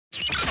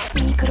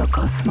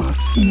Mikrokosmos.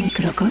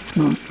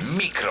 Mikrokosmos.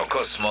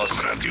 Mikrokosmos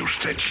w Radiu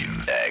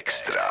Szczecin.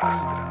 Ekstra.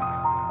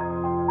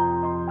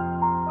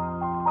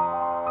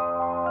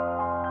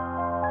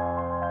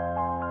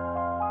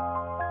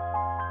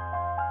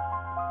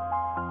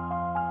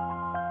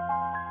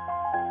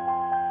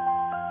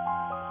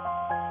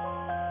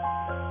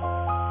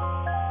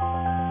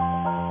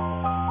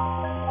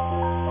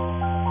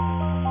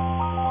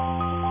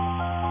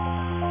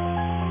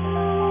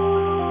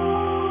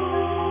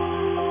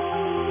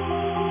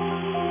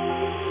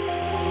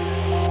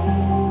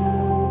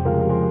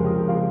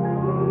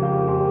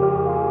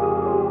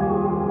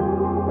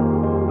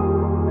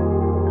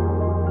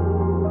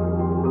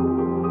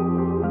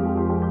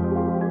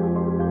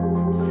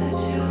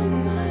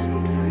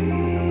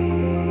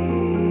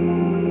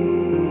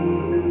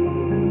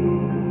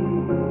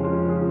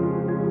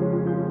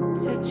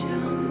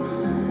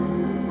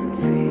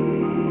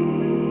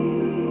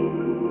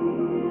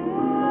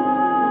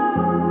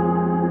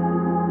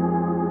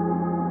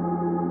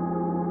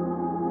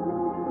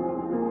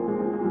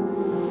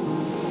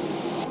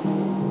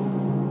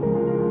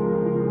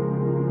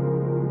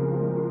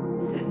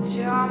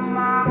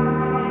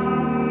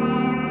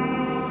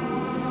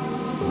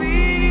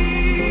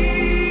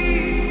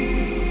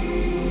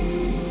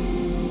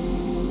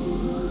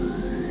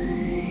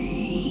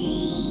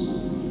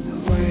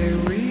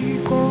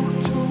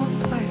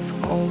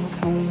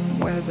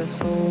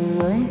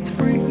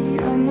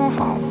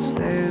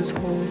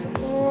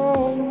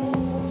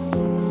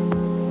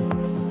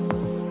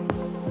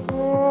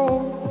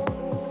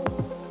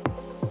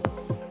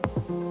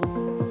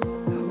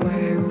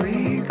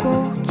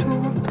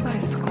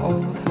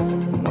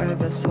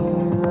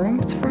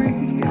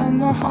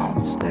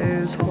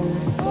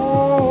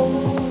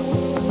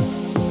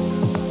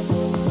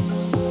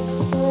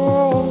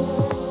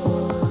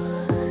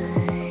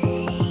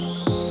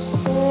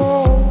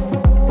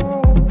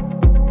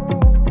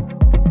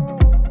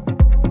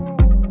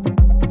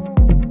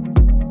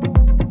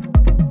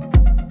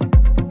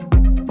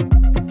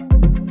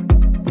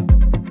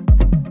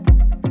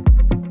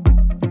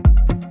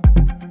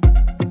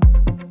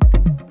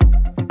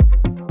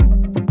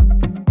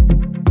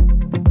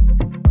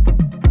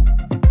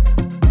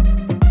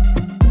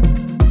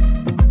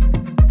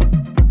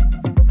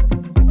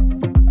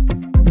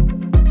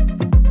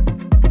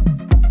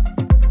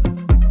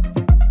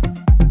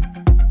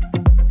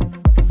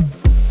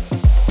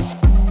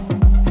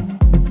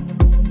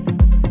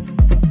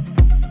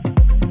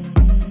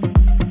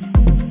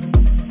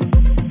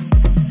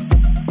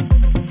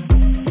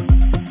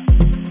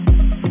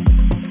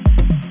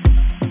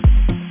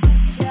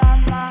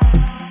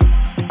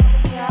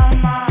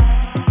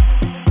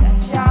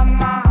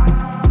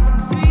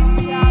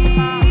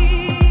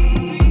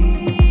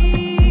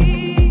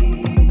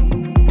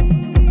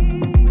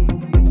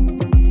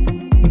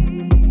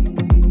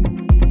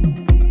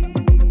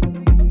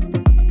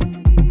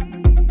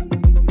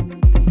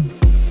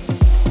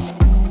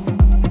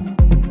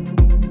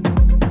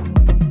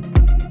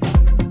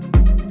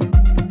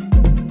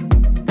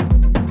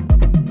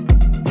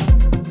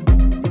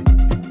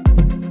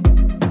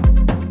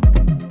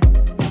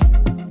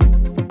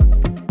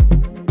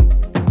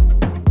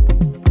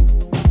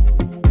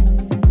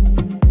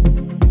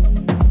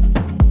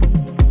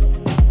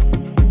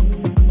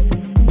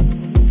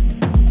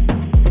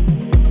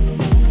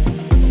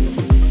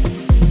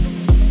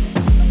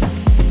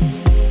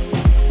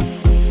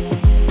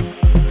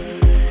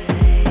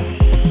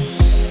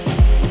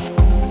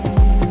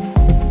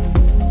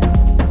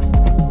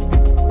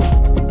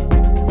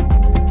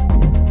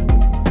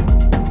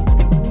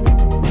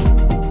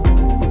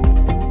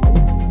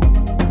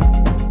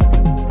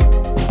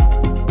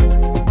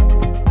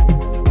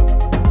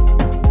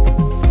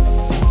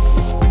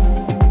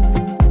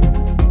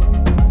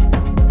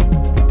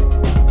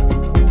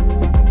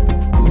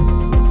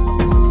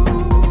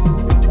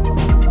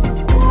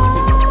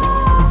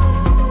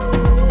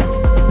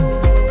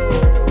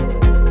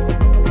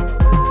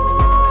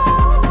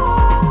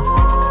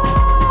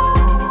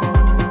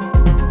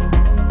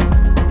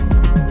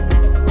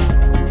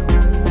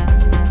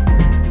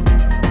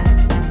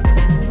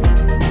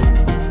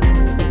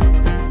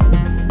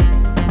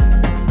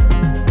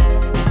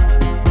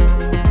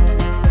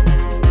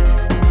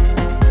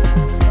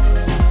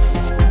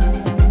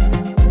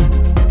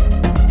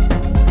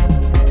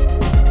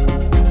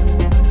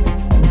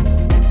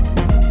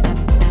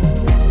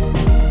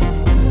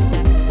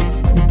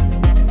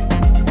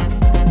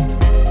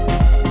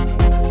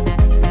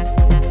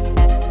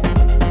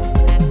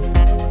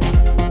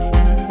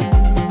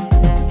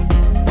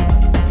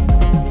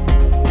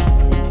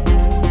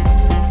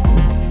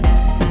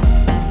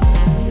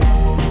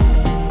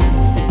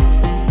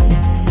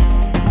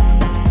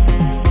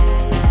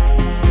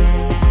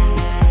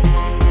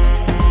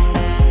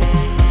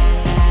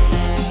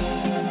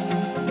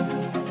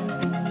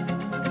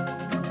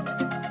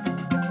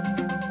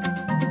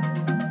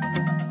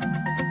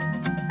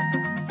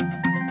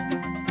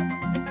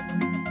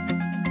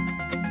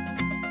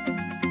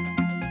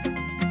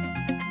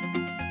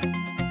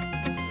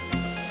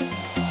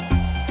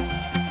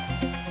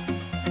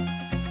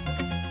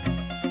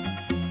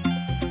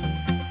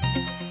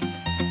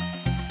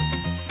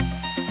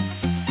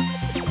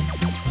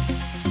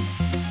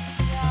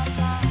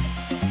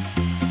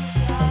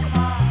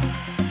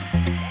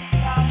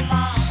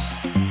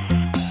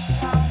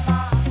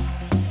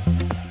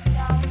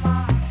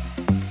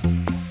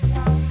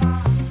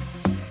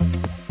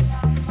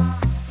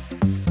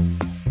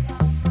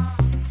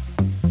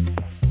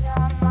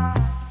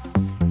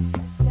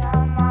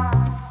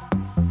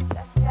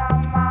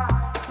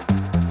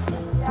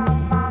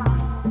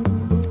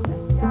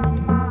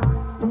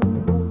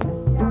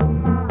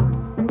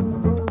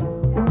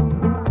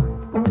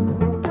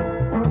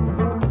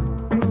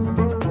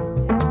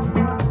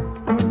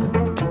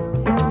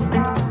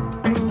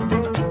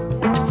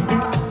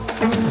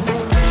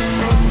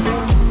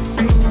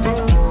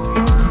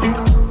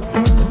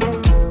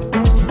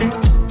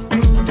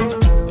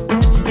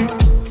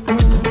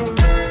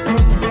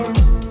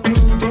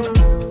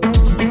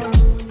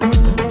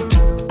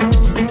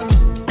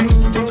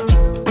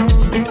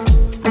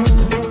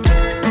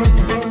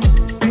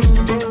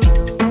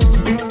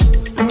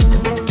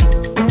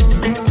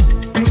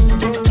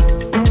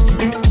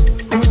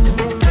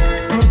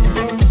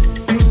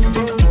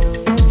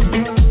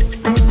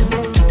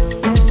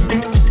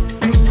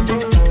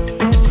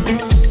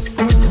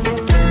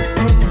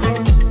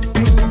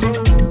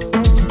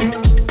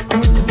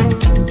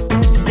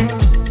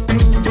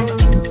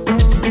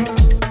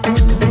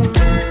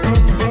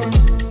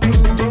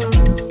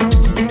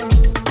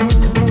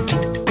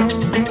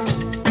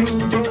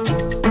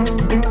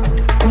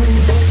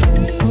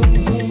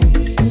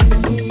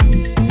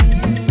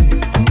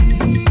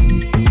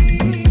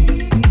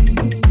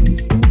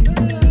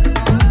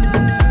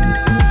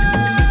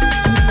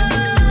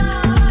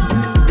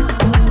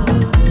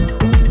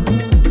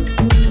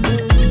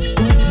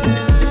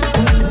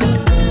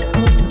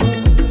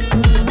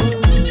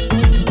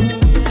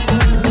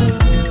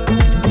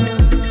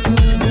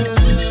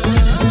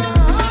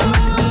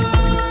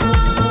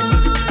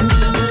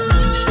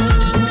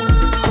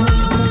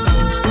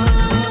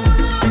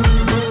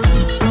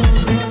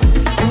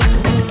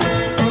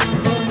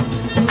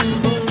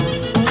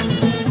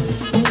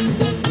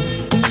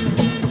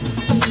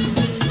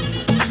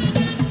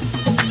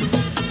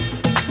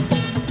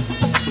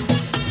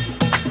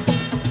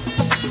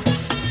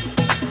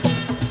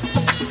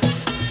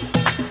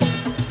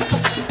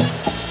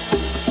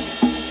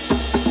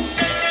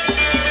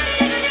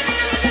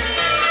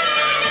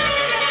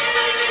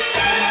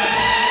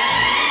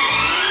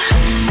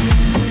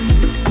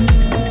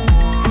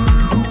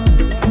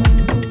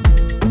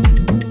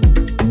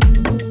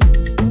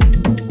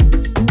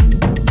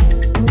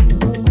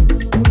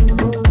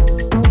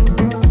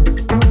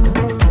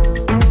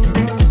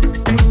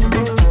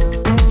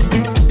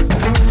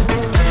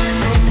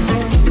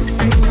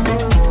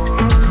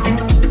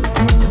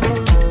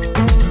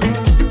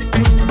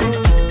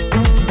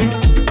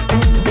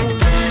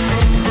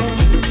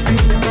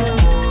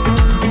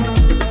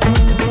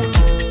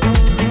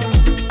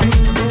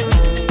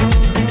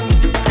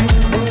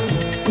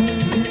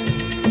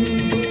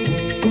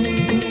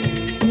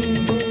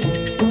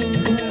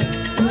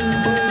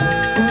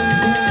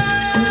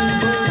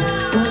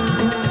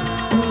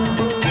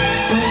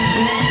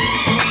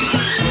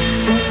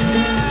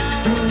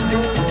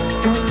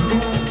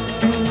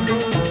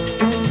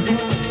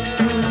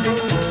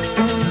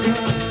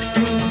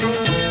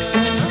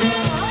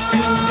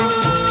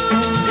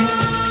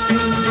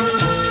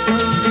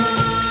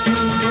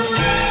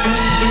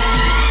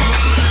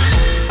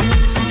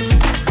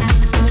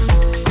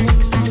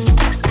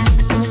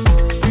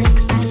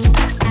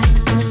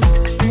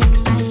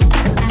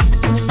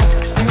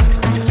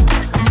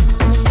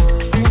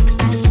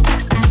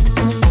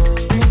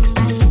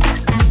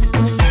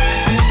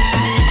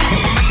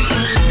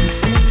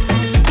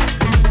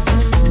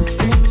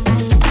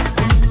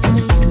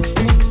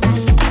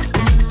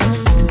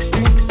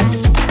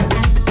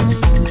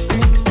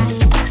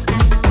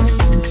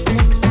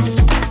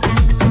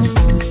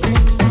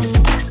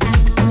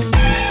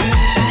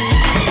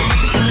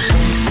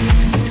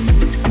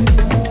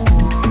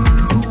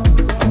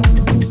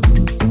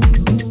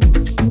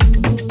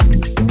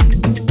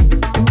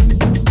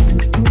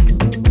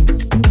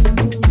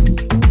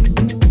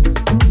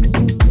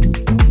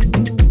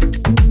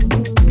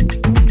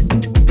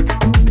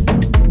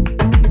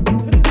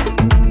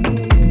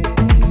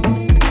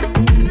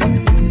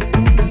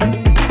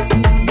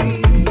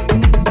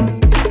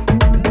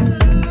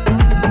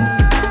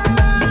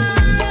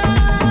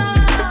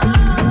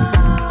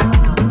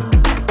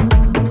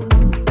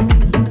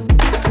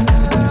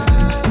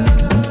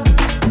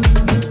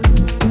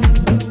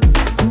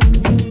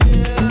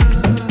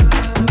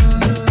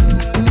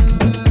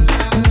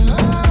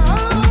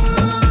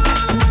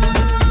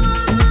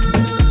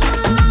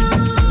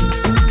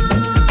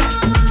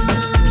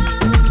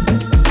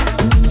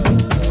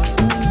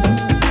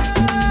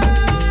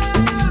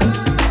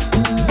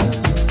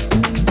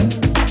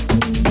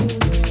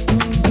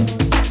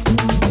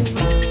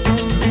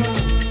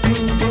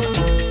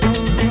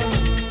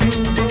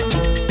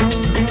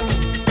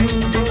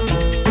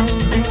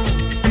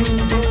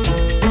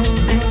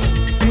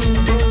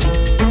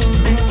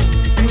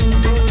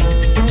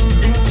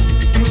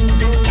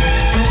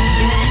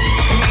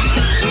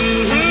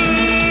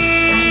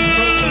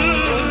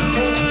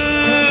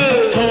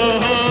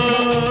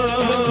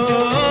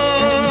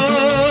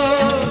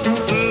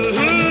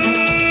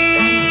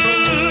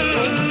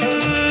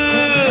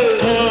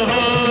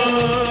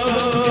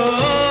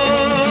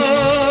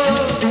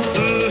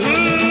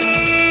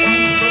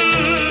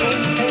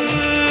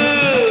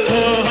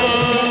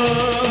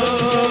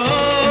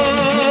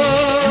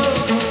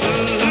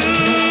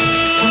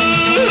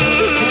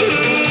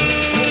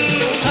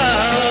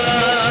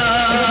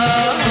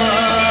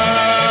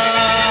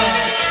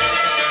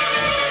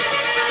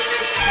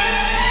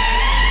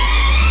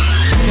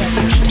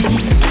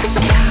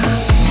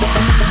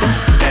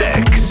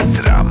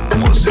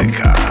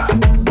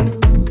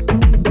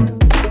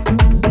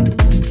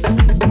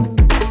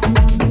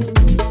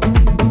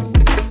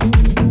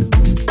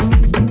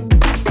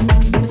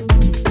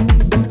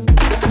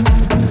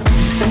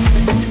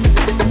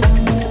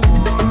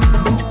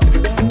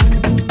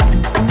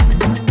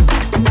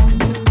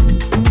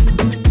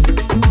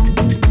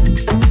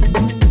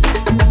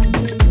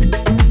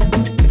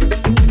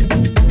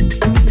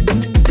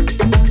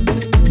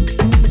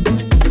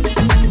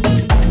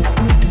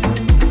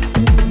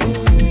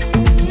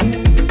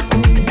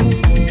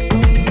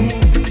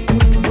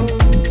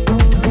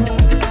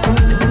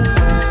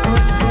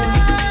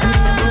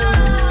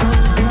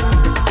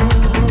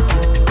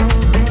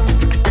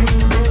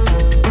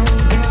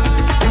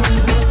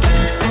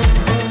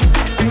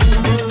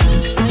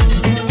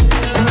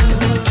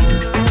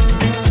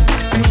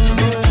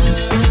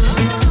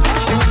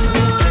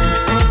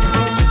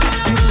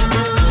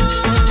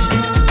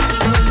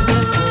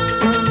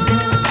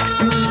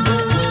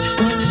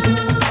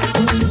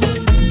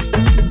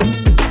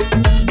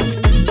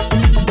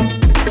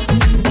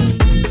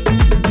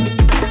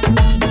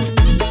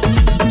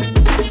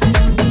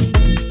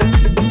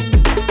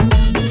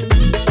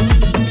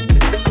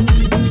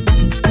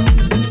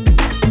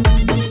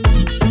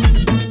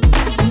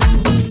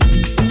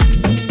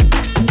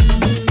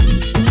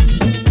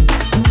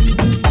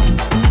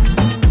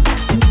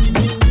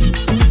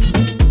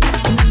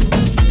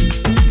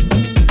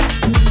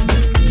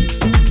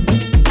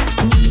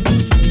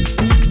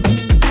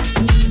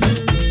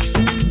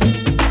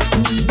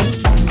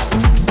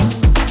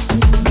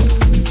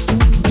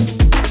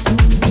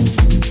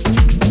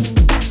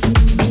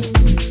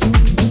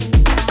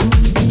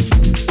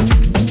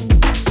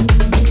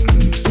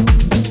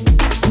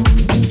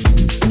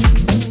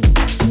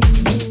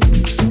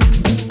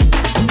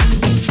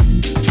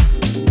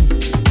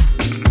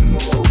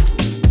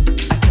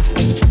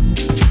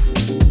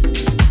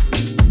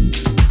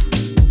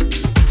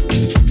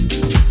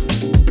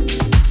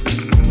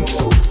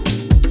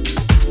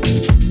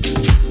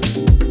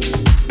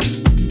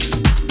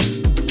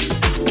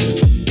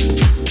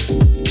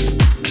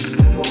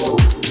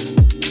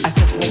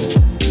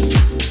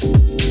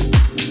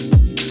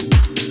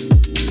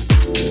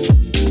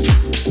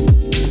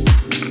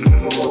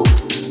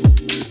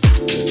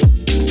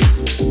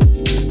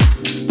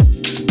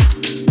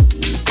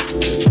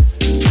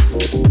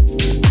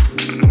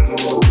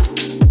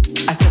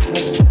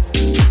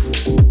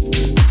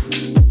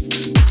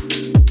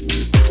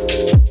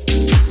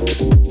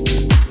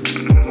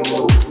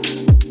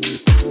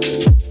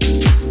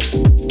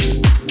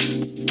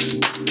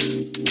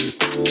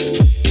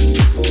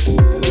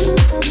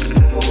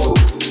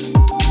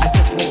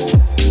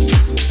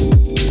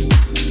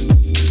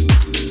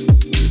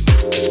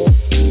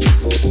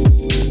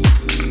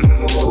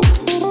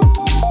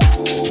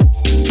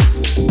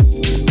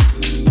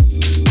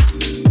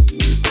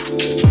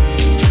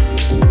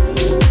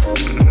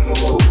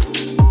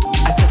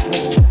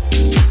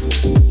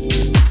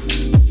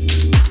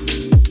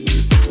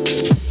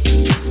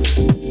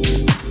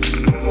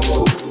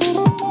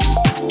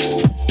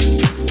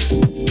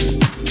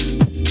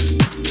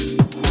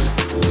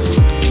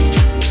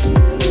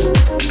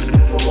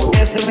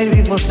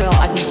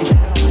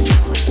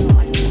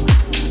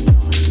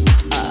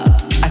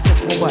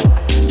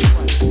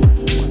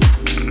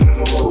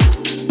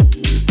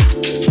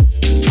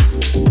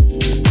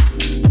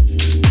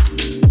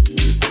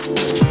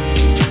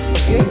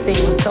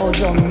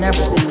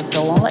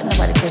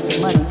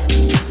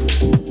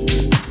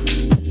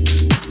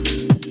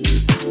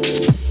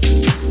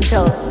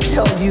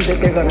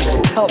 they're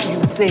gonna help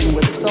you sing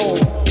with soul.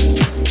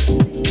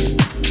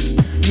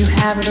 You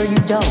have it or you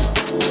don't.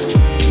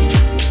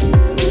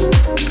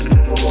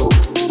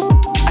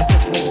 I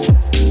said flow.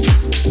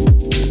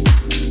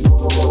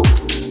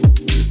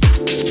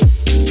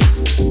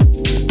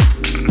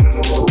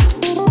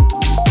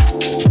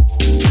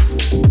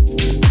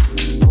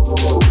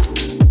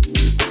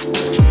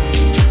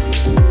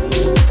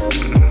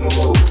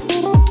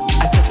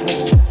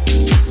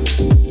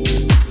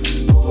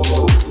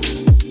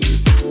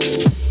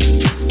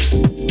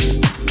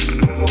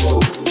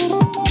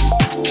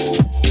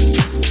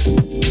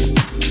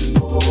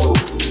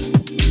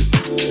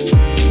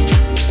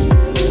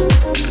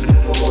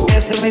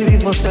 So many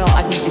people say, oh,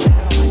 I need to.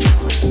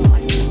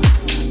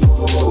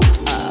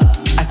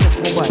 I said,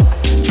 for what?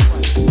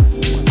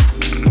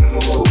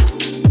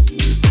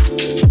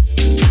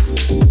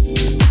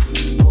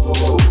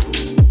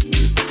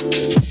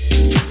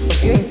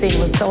 If you ain't singing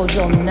with soul,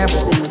 you'll never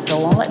sing with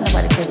soul. Don't let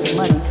nobody take your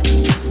money.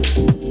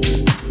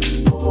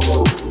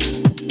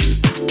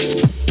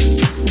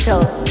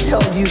 Tell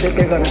you that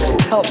they're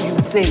gonna help you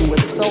sing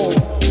with soul.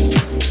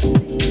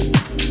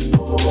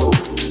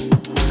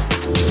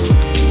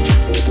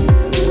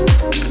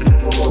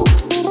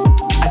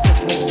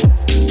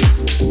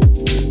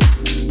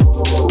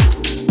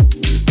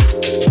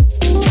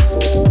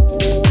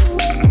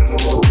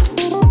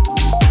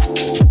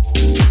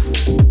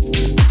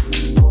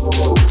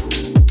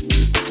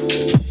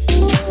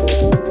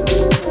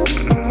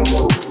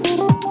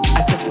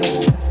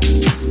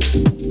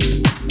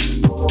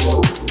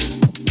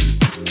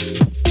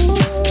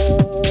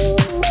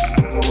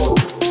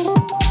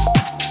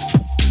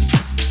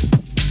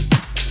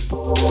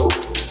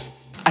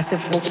 I said,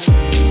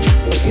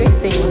 if you ain't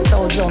singing with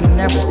soul, you'll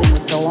never sing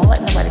with soul. Don't let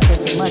nobody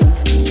take your money.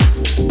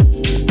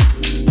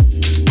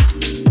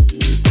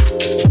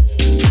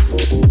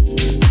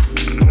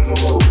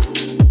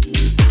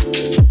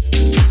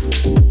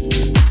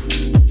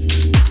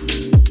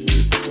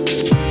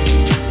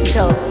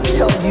 Tell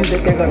you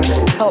that they're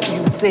gonna help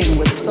you sing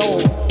with soul.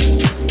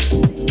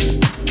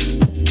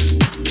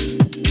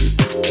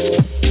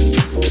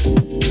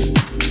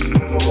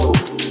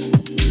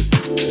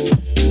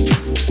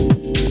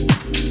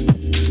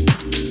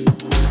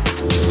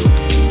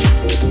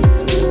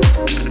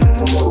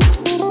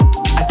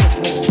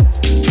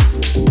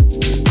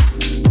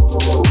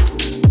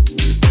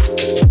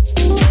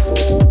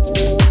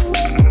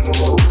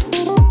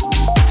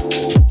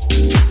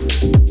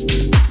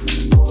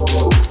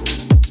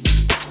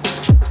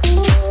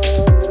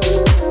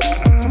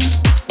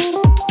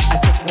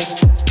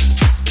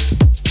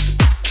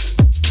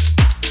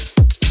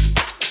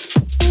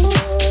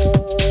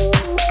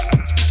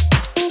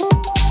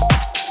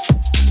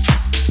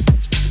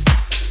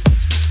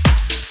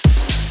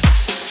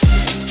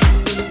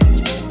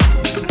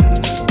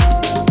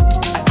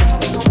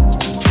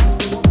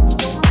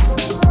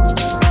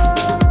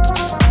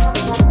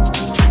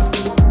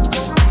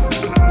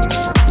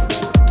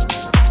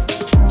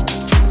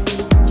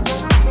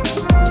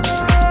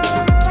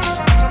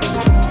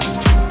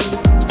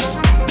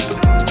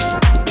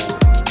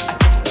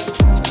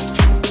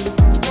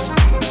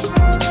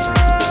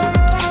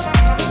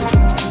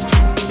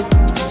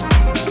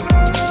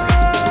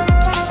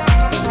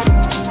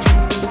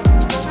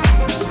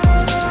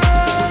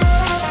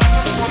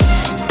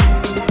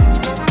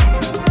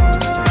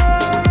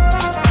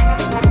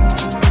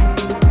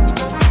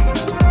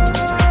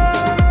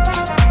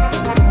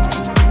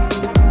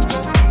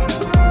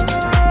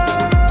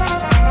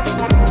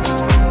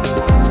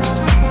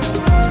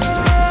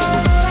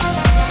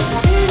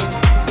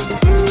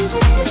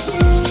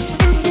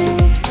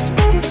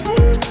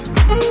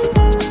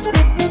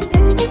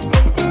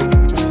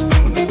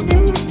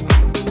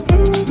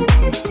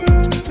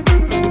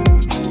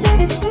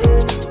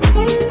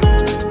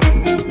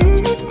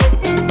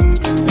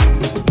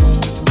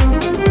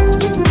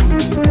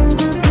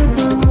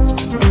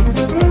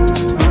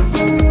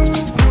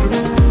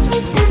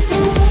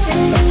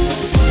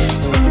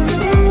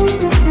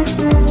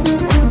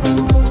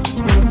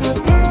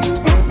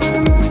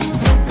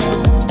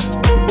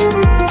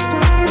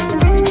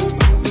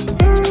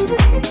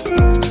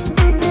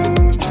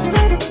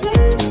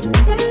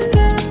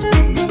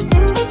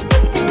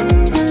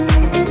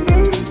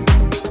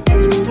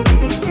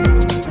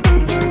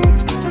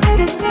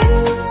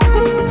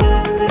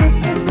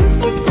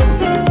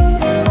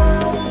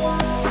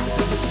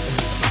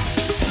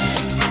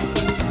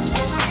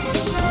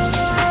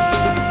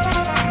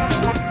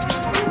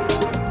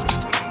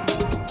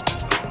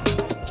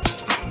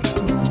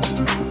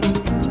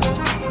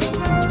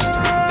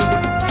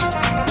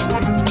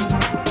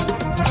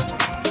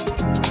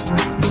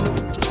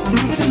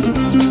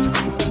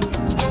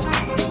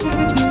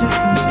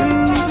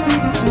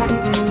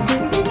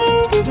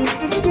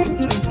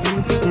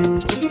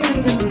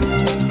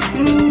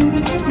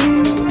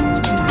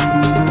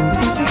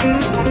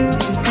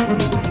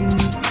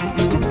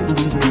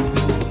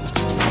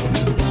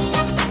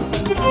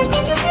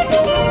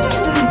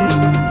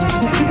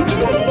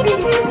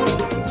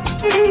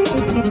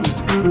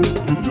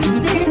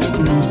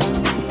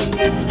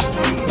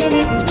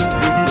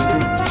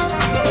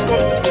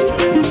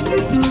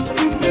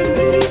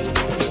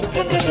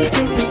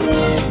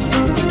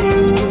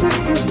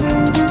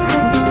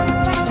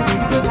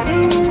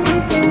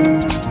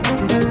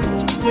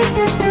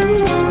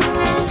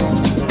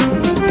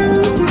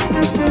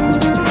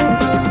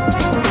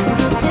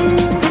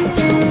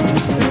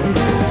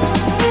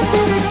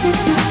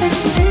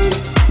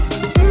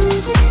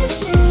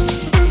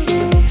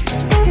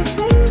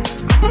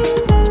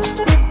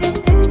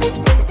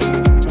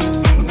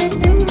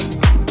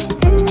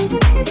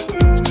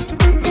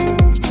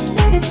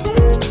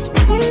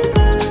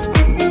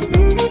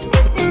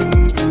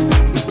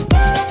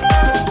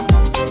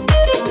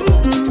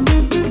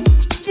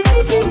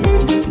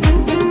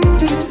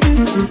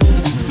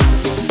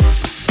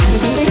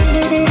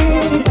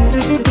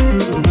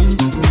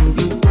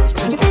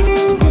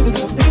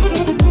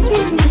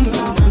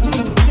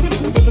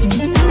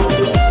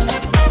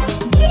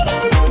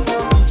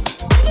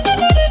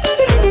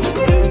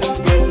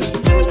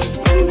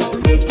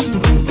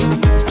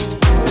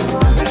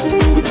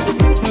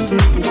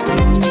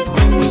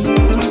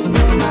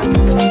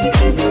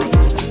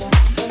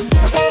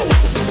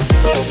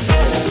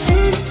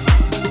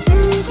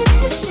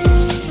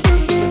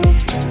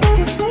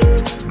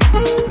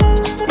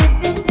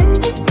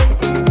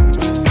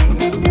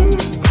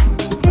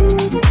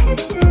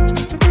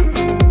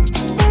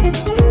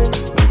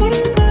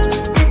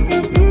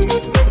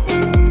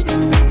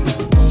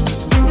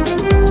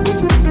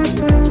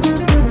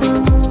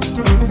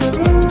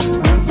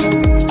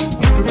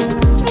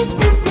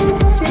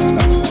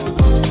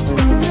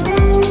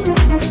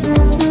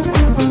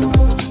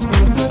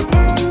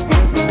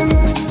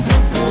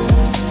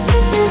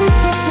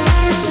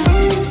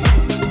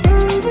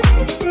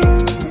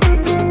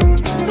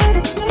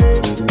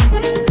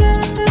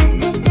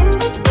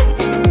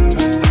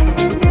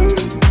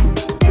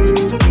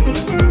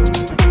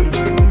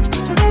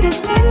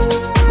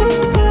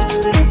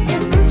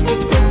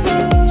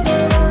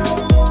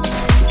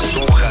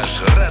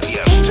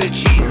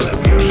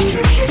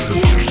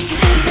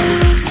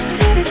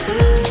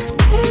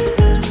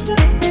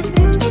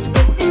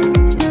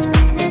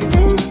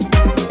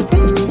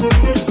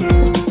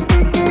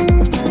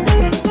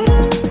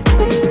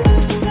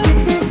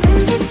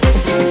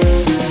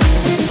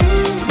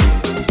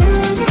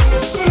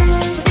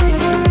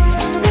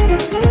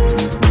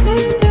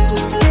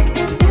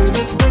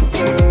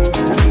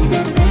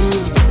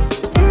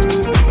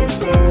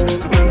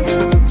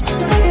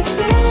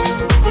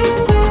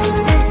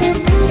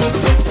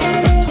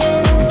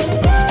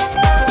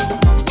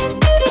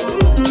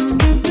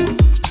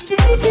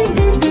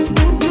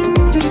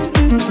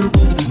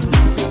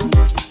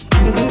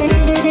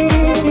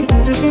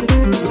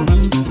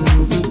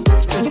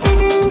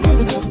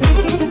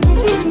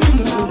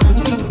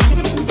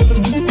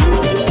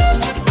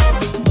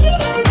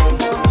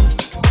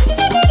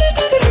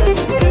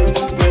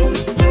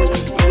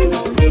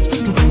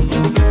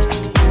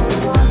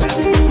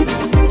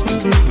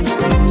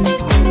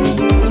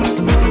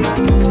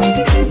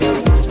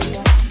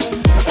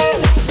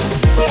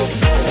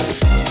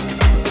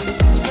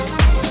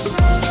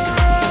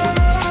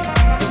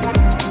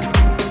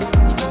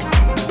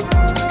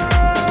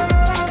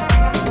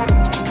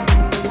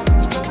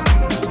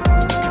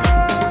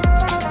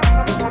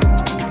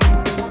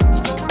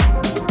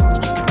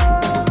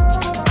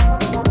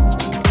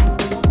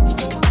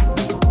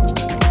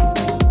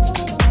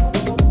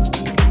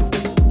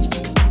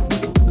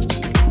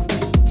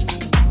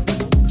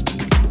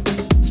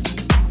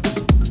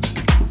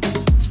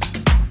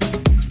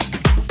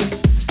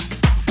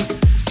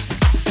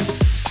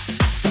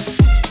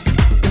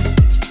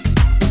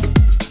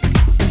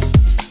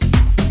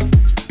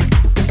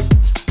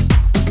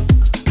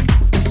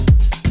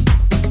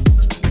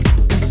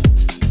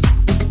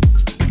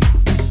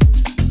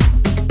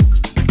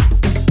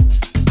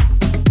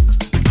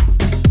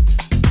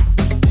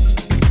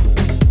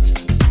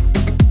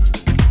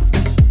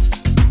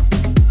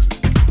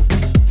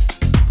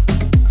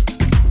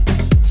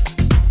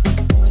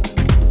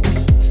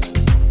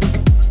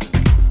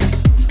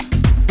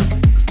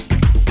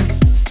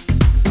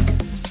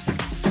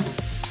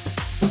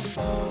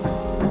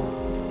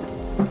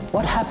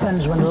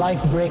 when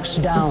life breaks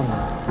down,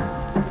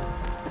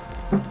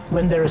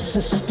 when there is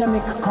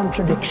systemic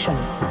contradiction.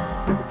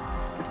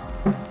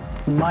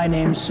 My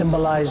name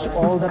symbolized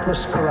all that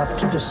was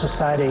corrupt to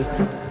society.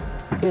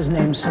 His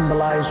name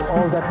symbolized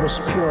all that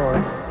was pure.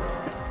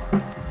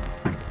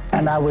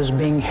 And I was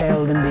being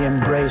held in the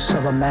embrace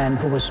of a man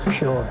who was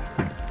pure.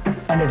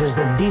 And it is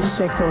the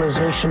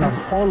desacralization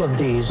of all of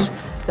these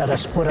that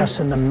has put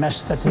us in the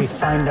mess that we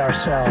find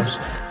ourselves.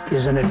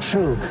 Isn't it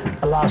true?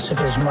 Alas,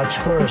 it is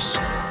much worse.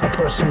 A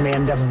person may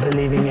end up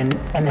believing in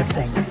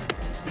anything,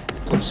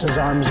 puts his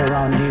arms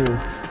around you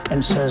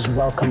and says,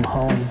 welcome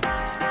home.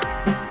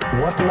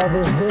 What love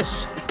is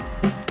this?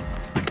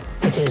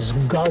 It is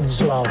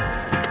God's love.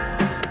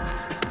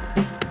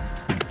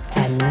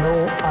 And no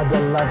other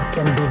love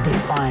can be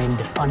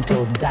defined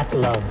until that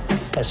love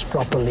has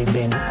properly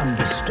been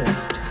understood.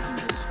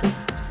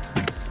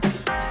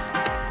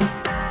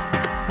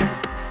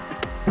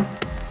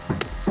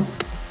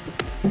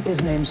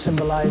 His name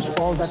symbolized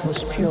all that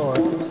was pure.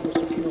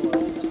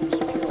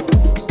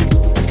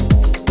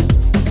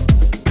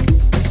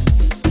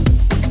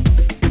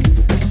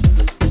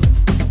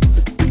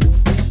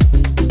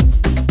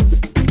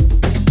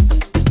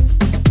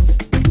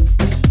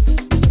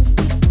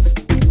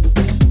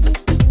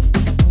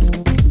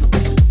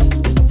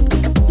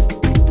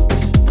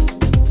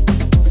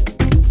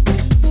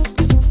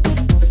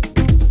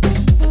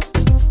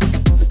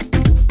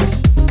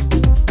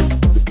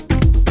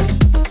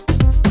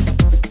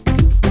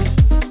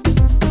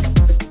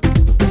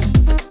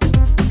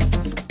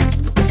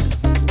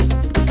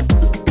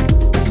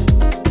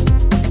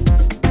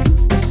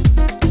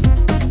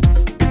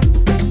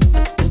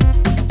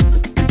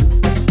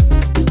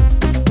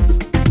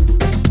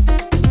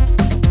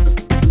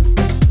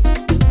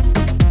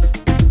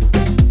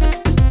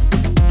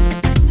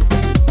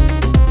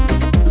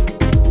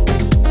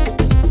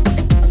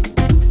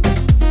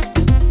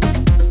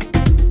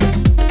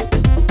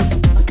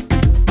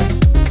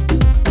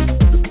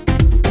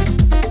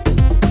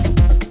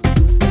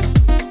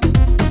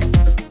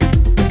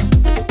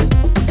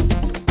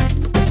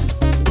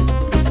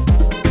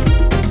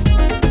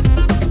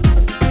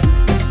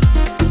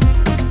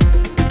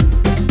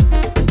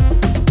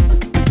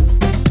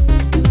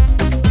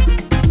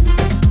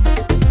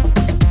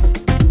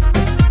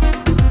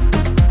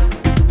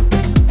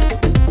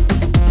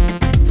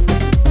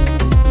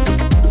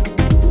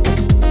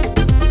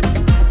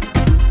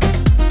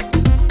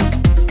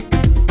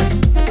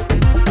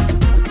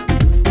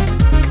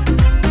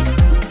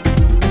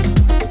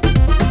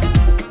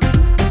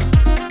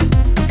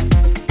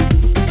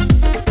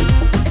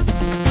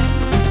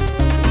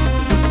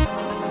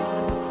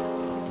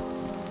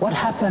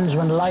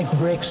 When life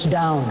breaks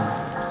down,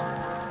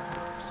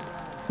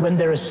 when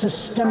there is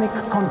systemic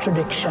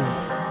contradiction.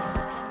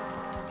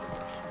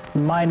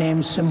 My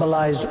name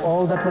symbolized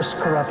all that was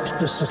corrupt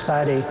to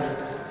society.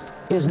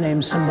 His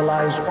name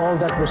symbolized all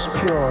that was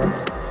pure.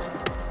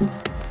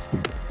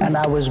 And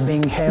I was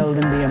being held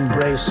in the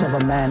embrace of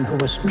a man who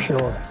was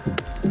pure.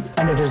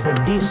 And it is the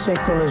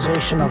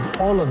desacralization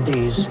of all of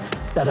these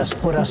that has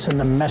put us in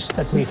the mess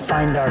that we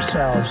find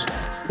ourselves.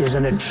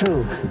 Isn't it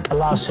true?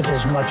 Alas, it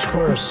is much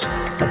worse.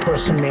 A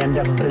person may end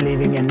up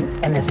believing in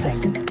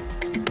anything,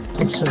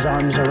 puts his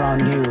arms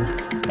around you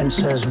and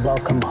says,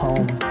 welcome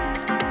home.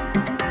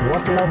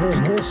 What love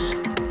is this?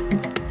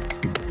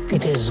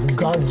 It is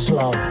God's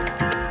love.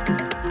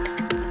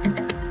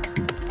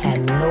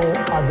 And no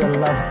other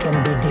love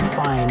can be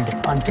defined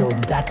until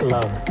that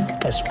love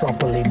has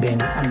properly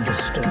been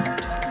understood.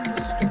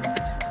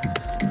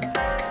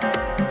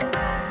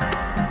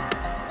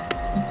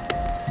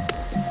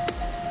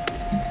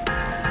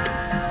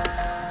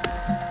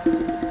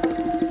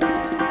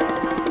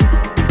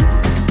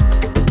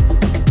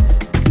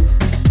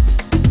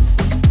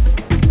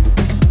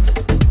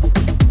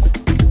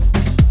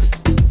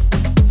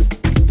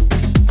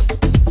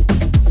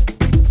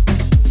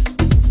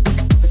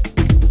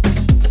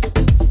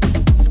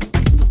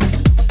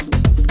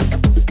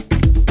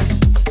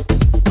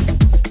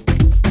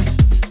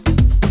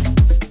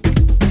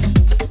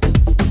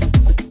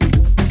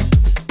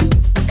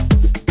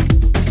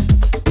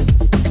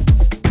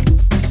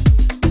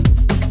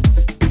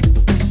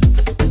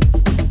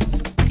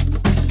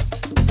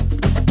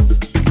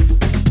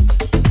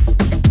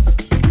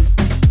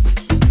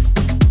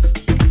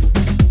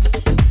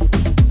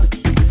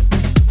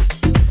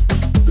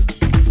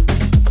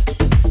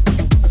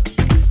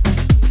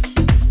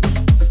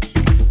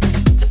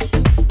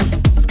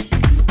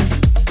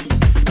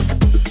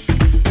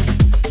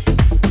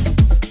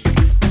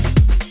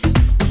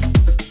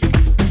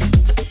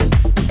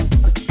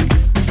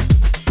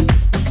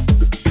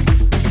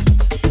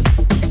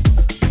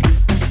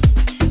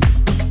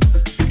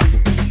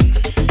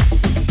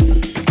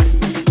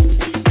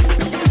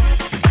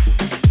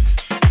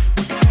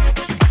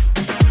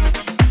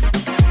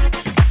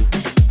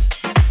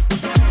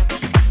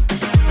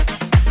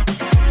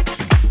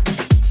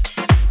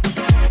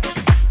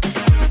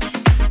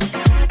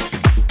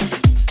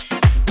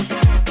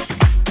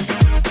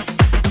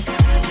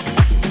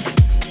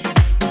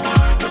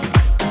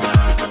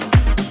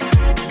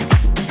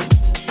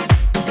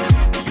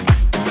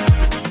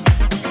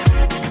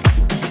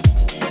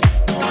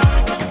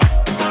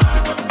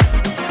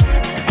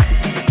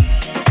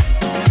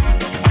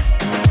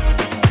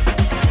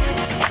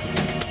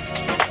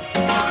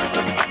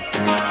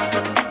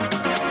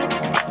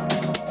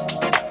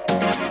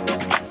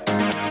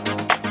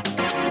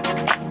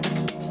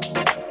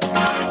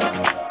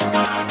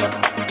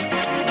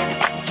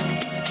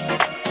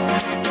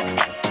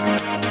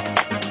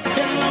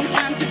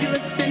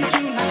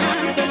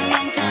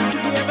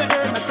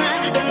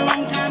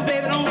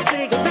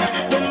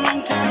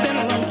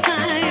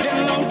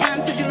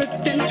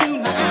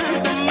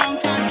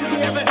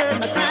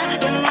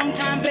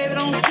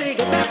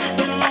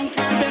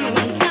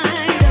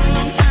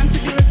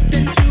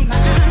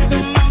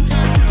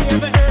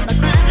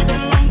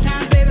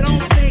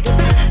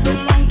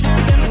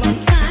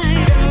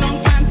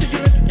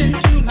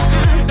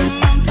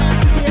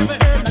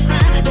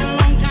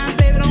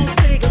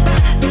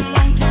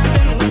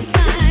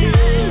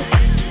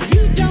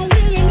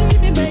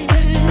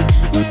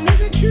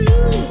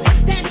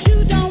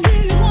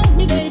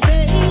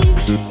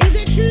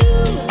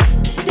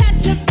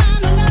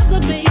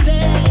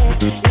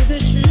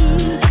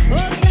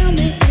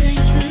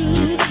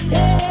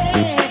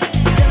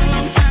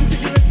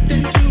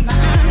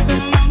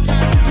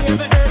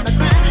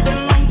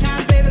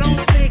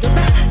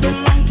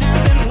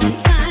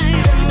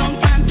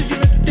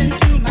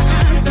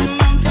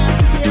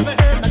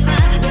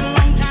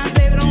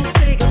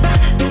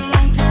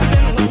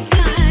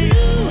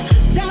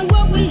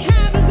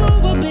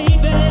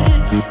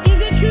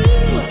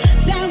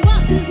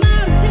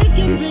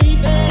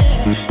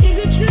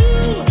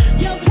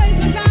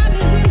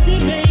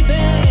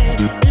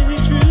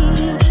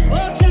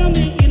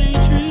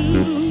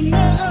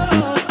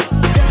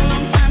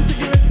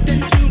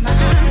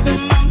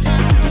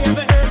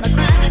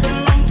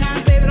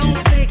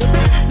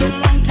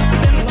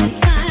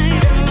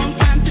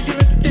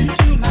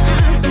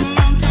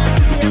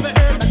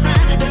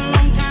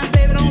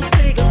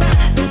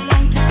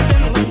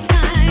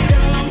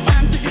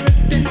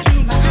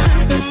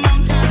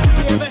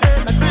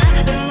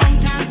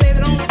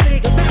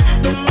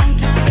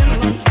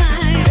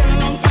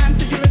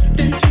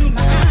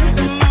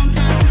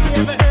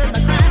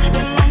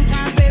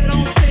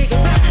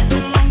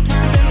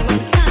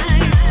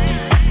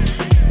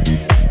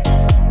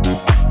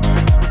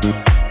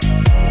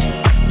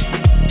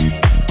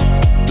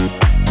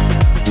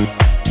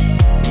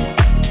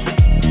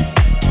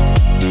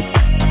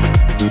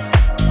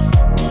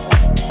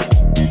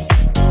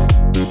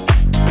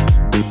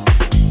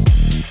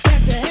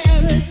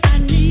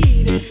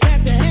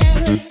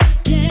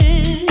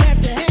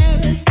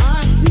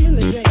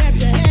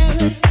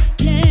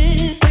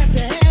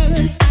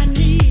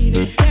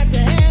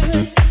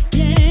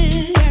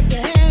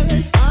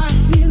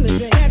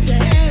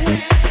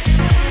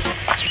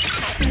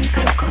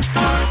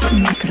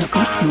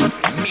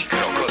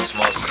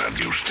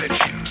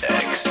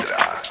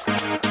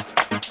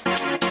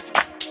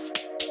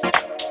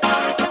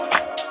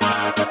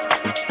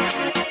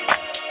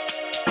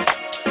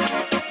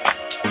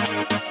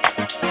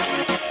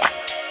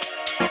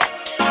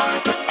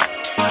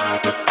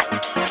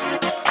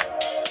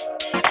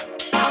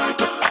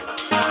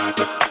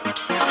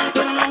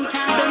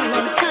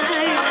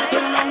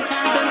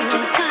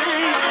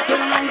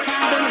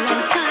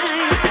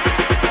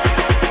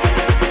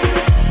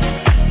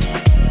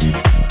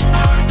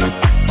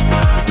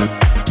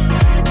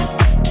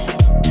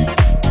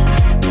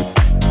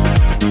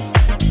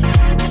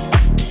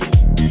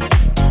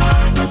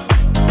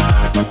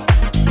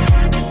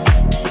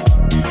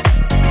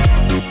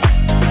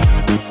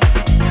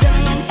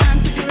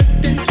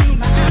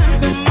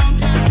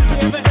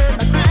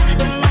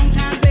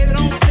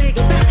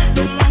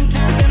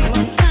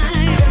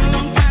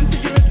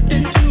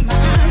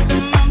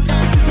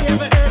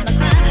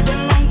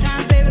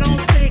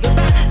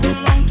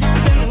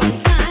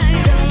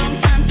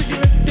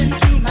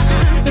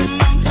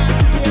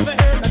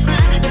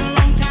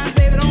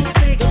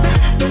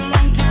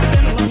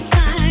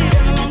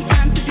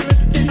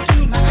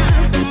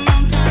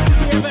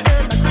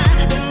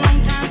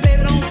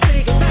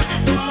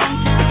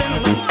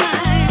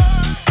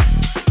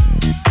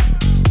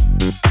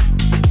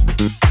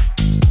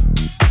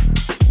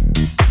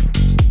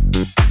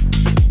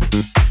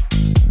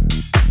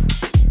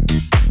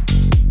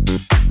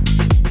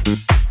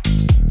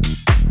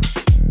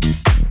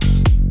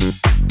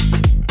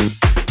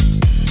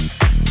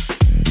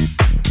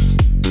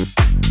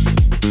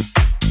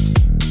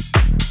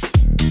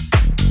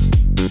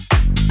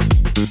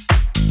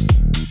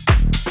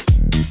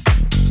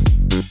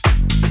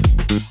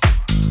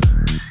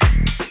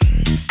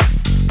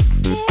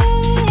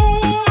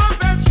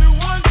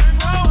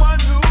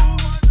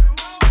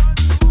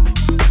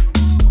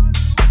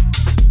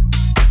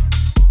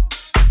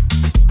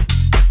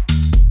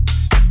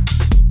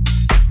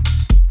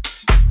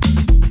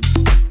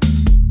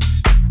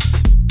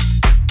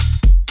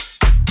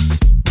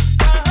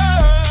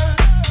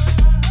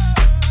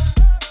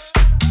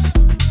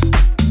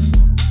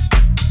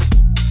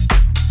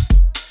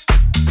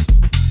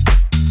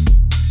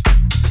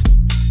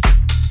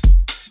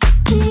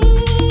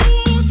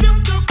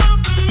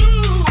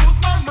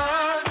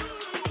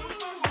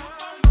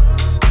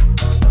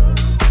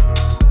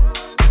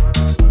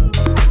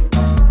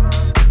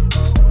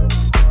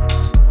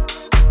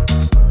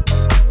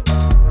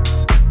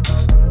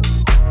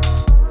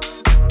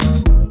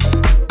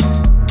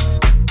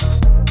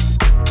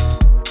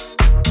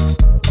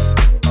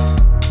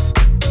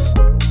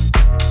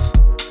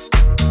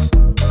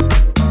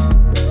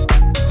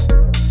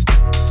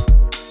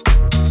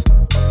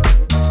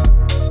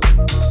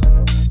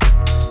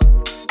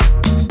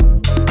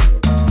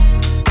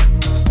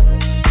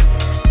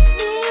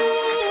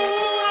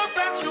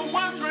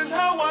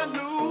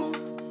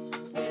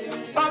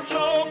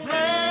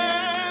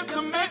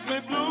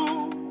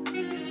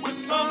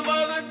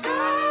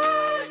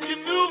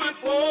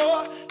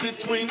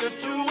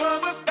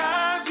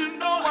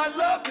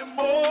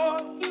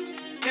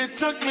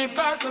 took me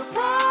by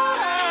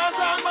surprise,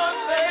 I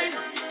must say,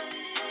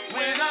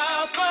 when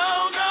I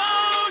found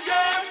out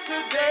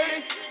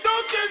yesterday.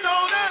 Don't you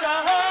know that I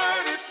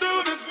heard it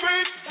through the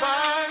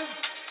grapevine?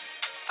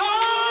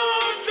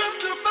 Oh,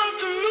 just about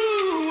to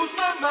lose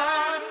my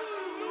mind.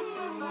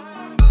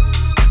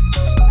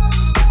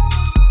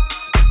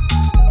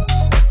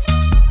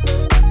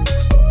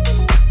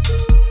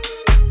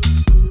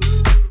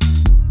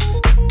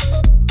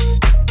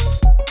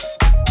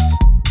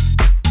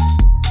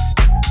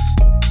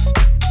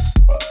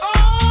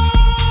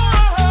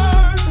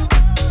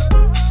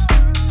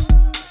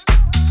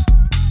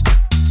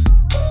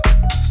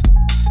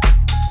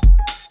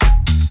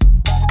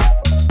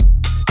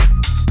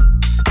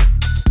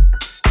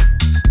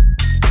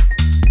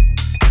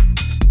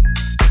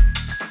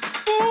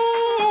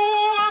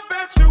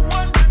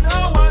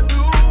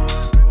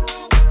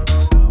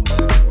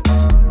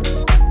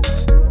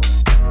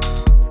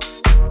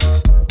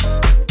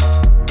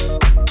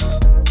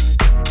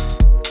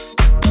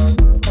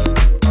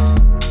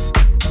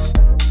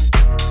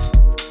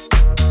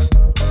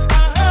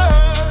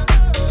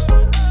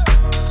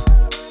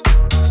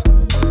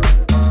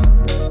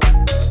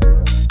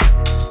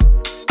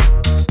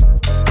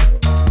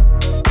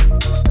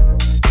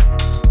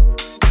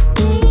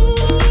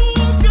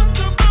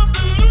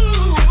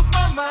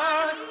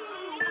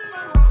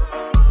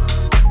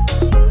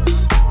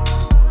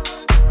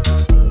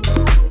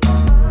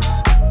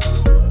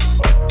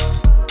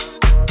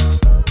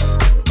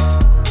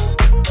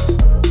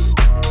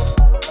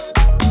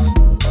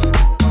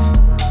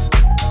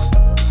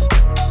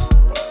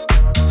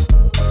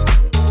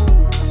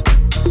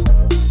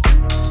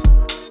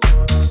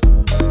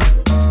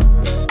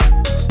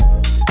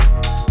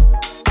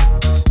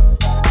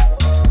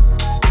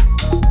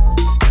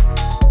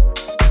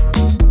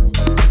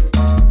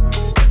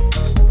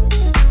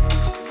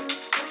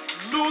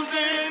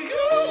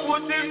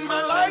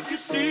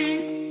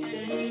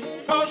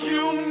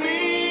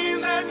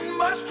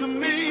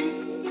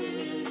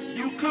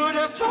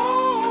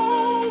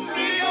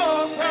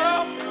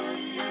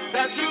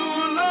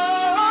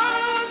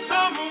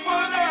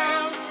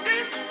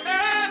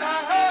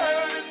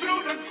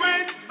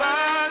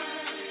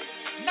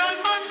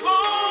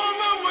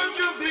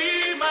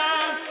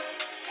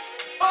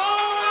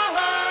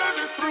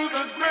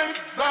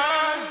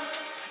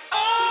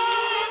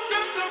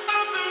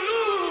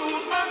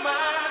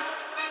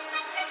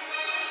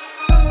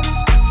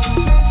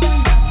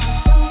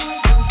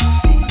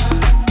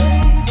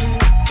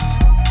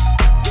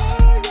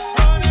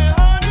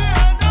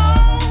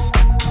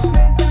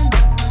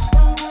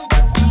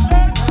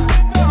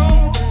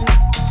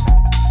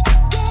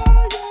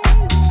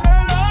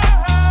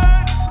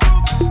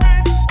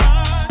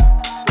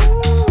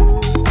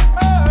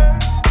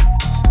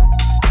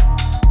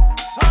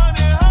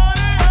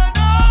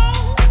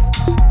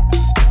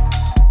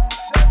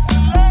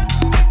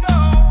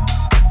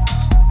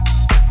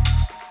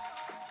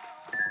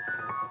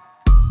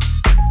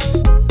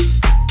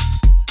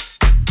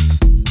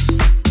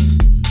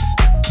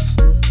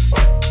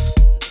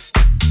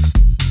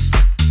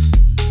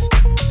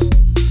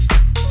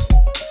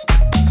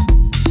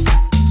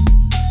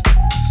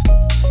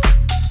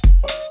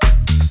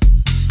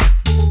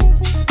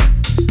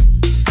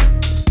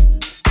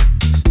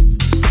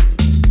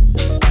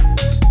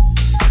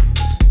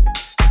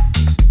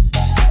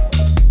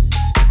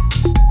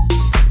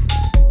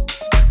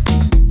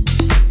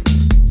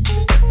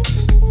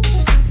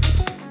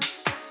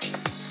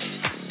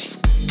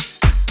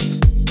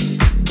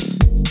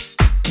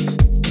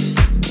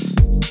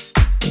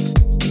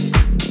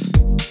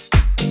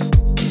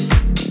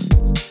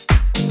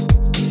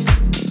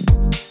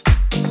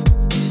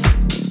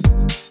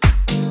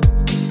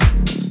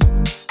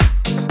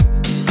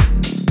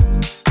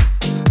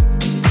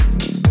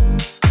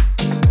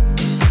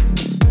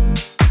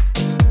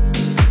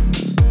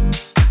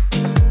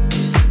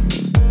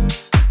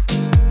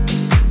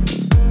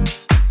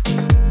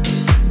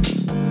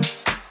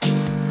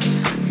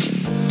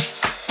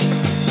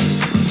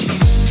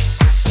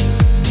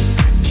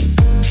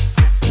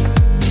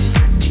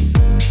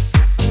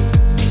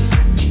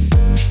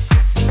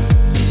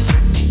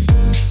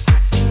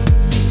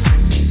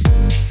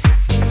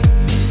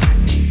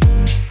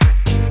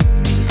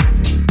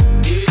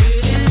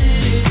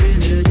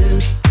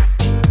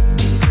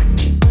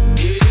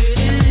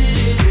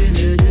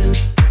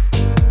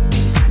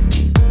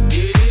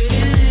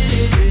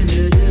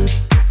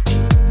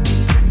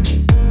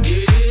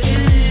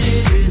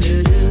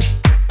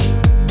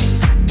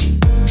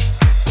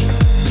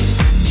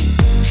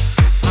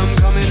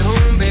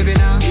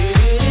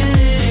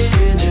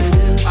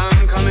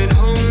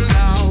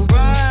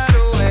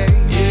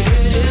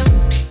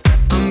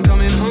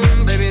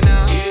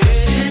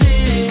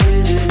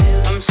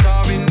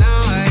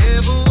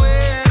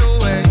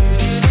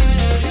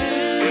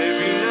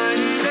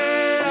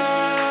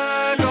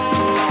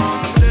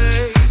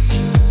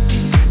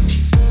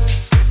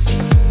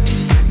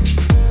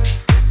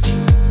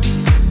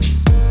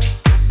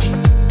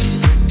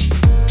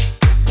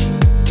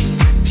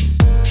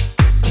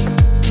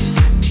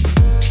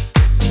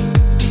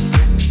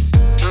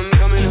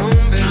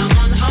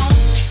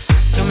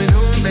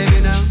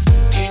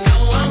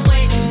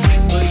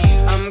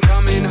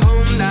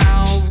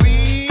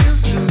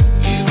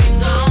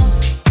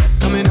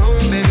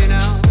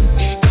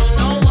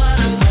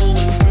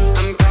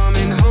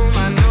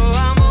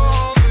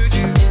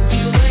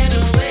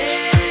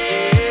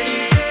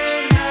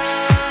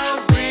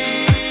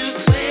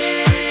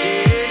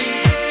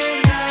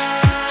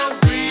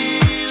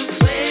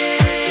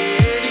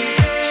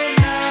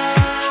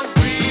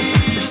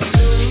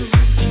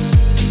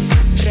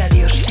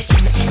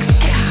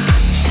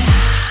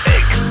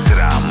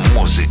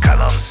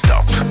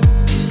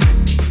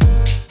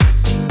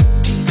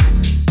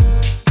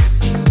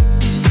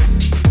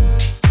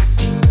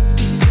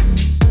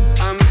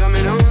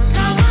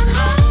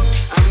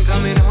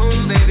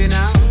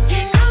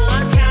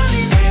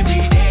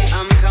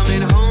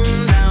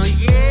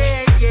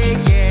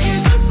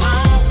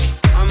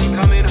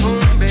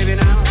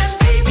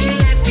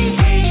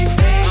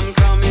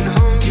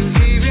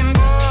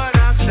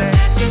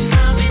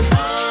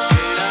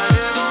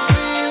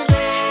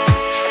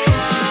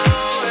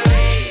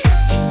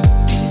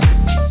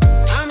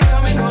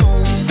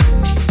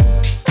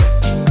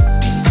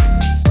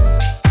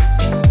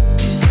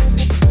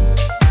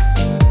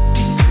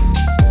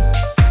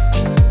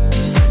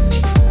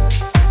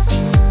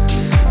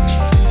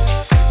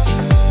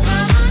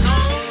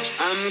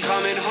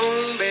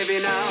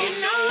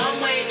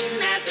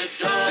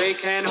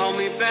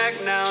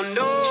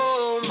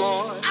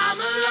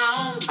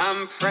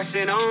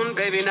 pressing on,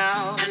 baby,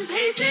 now. And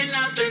pacing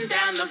up and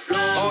down the floor.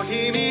 Oh,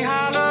 hear me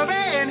holler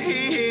and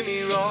hear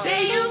me roar.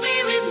 Say you'll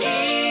be with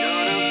me.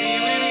 Gonna be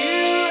with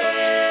you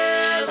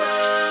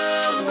evermore.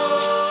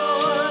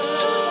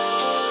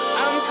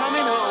 I'm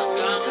coming home,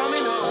 I'm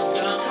coming home,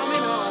 I'm coming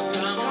home,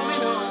 I'm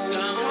coming home,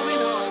 I'm coming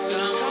home,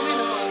 I'm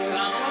coming home,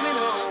 I'm coming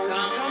home,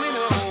 I'm coming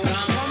home,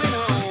 I'm coming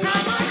home.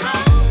 Come on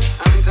home.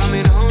 I'm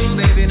coming home,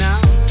 baby, now.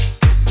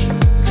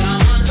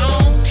 Come on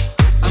home.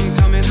 I'm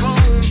coming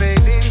home,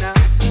 baby, now.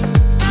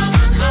 Come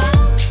on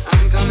home.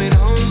 I'm coming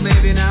home,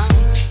 baby, now.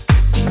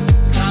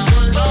 Come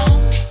on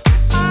home.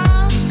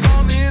 I'm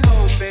coming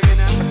home, baby,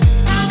 now.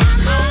 Come on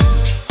home.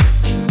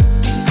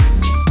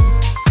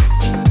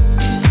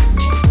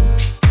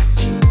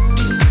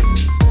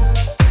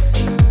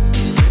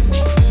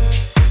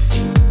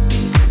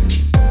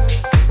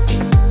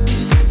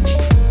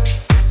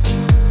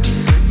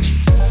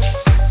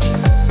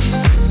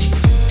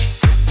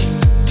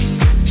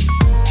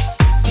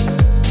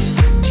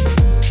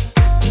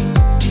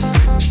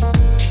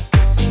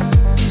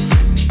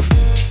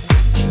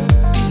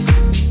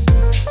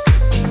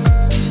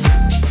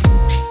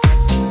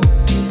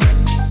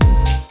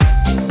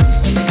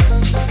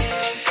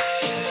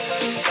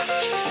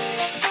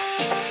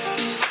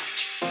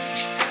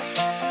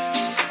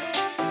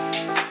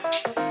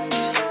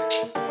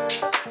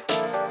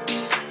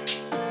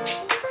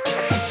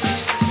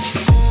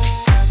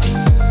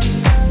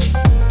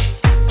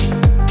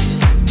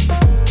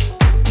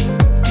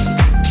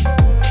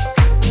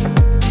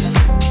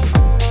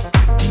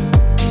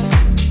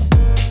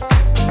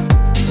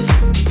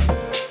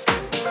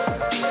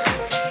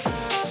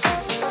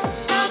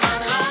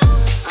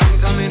 I'm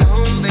coming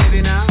home,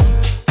 baby, now.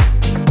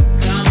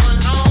 Come on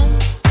home.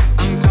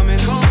 I'm coming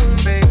home,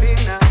 baby,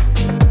 now.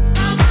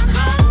 Come on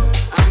home.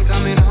 I'm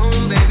coming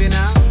home, baby,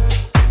 now.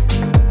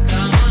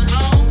 Come on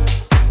home.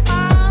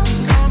 I'm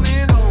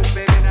coming home,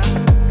 baby, now.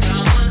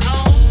 Come on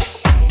home.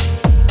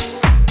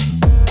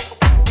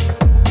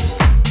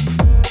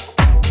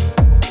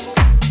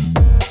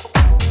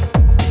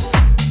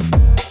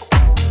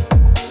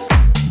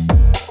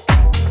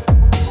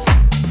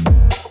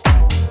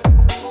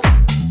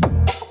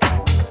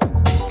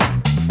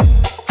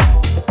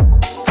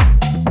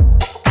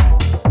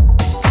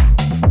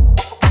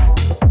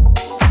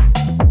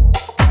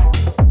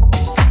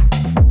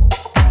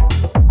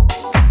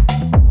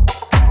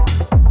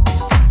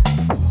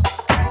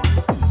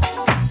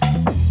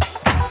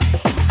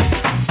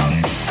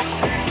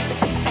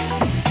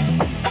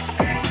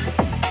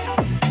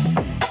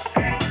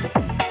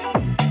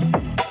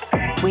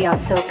 We are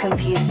so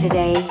confused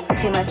today.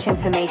 Too much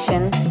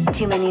information,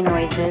 too many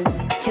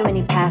noises, too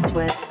many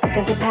passwords.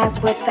 There's a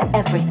password for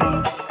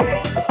everything.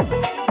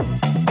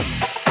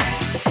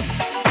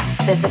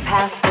 There's a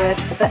password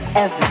for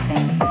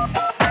everything.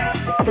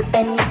 But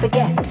then you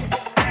forget.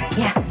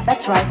 Yeah,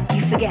 that's right,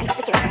 you forget.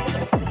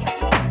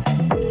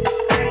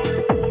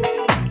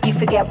 You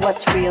forget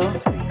what's real.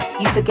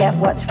 You forget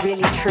what's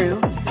really true.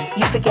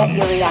 You forget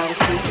your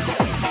reality.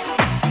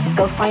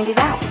 Go find it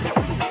out.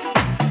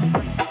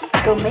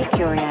 Go make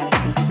your reality.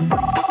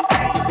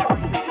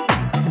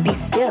 Be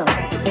still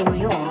in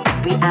your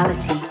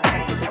reality.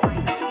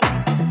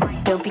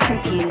 Don't be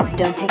confused.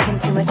 Don't take in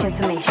too much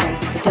information.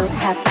 Don't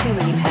have too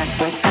many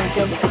passwords. And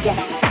don't forget.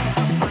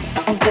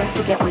 And don't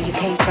forget where you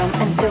came from.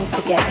 And don't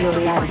forget your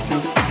reality.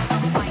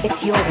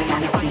 It's your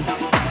reality.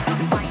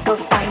 Go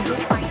find it.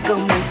 Go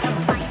make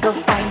it. Go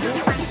find it.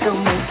 Go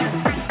make it.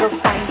 Go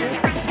find it.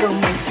 Go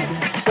make it.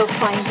 Go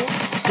find it.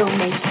 Go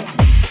make it.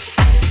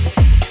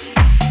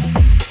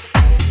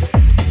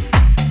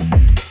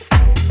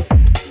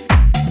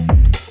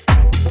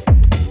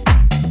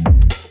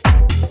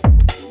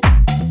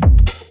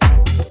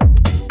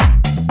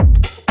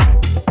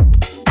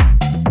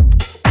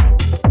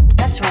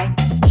 That's right.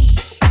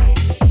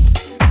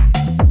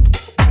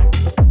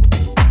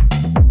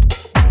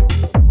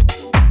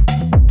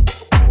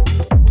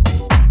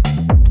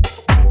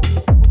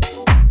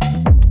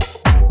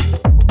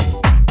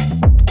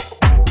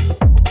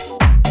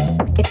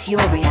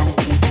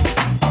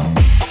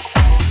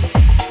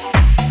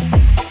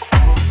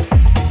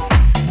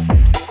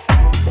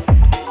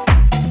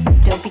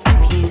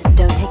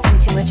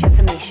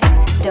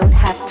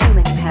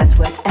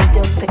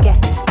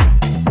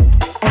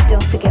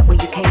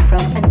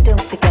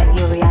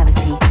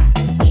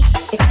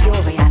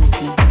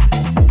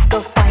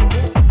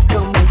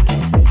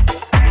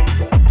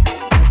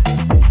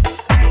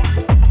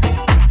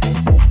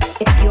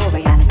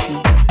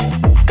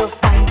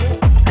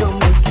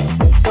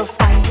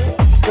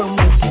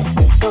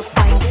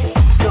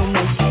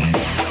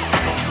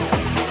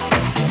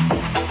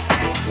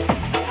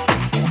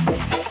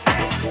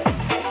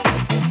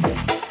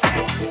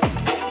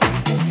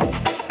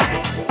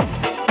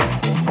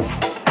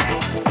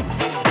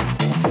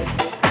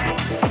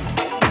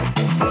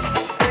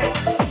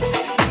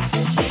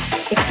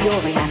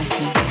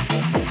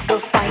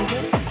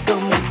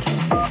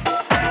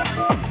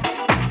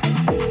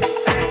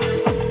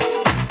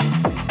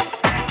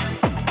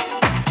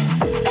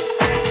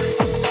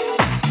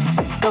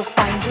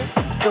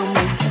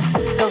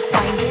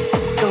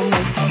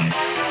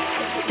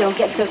 Don't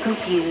get so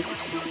confused.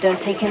 Don't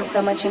take in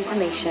so much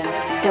information.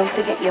 Don't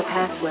forget your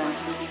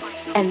passwords.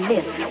 And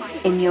live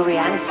in your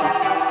reality.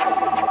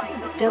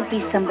 Don't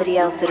be somebody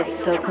else that is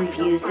so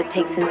confused, that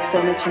takes in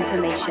so much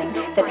information,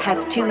 that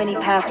has too many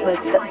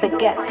passwords, that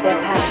forgets their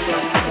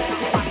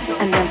passwords.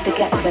 And then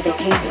forgets where they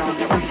came from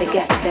and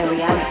forgets their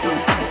reality.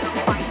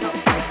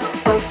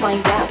 Go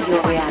find out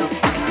your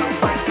reality.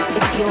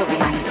 It's your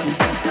reality.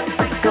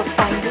 Go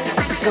find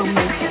it, go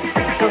make it.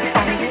 Go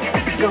find it,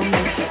 go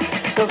make it.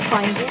 Go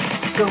find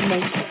it, go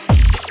make it.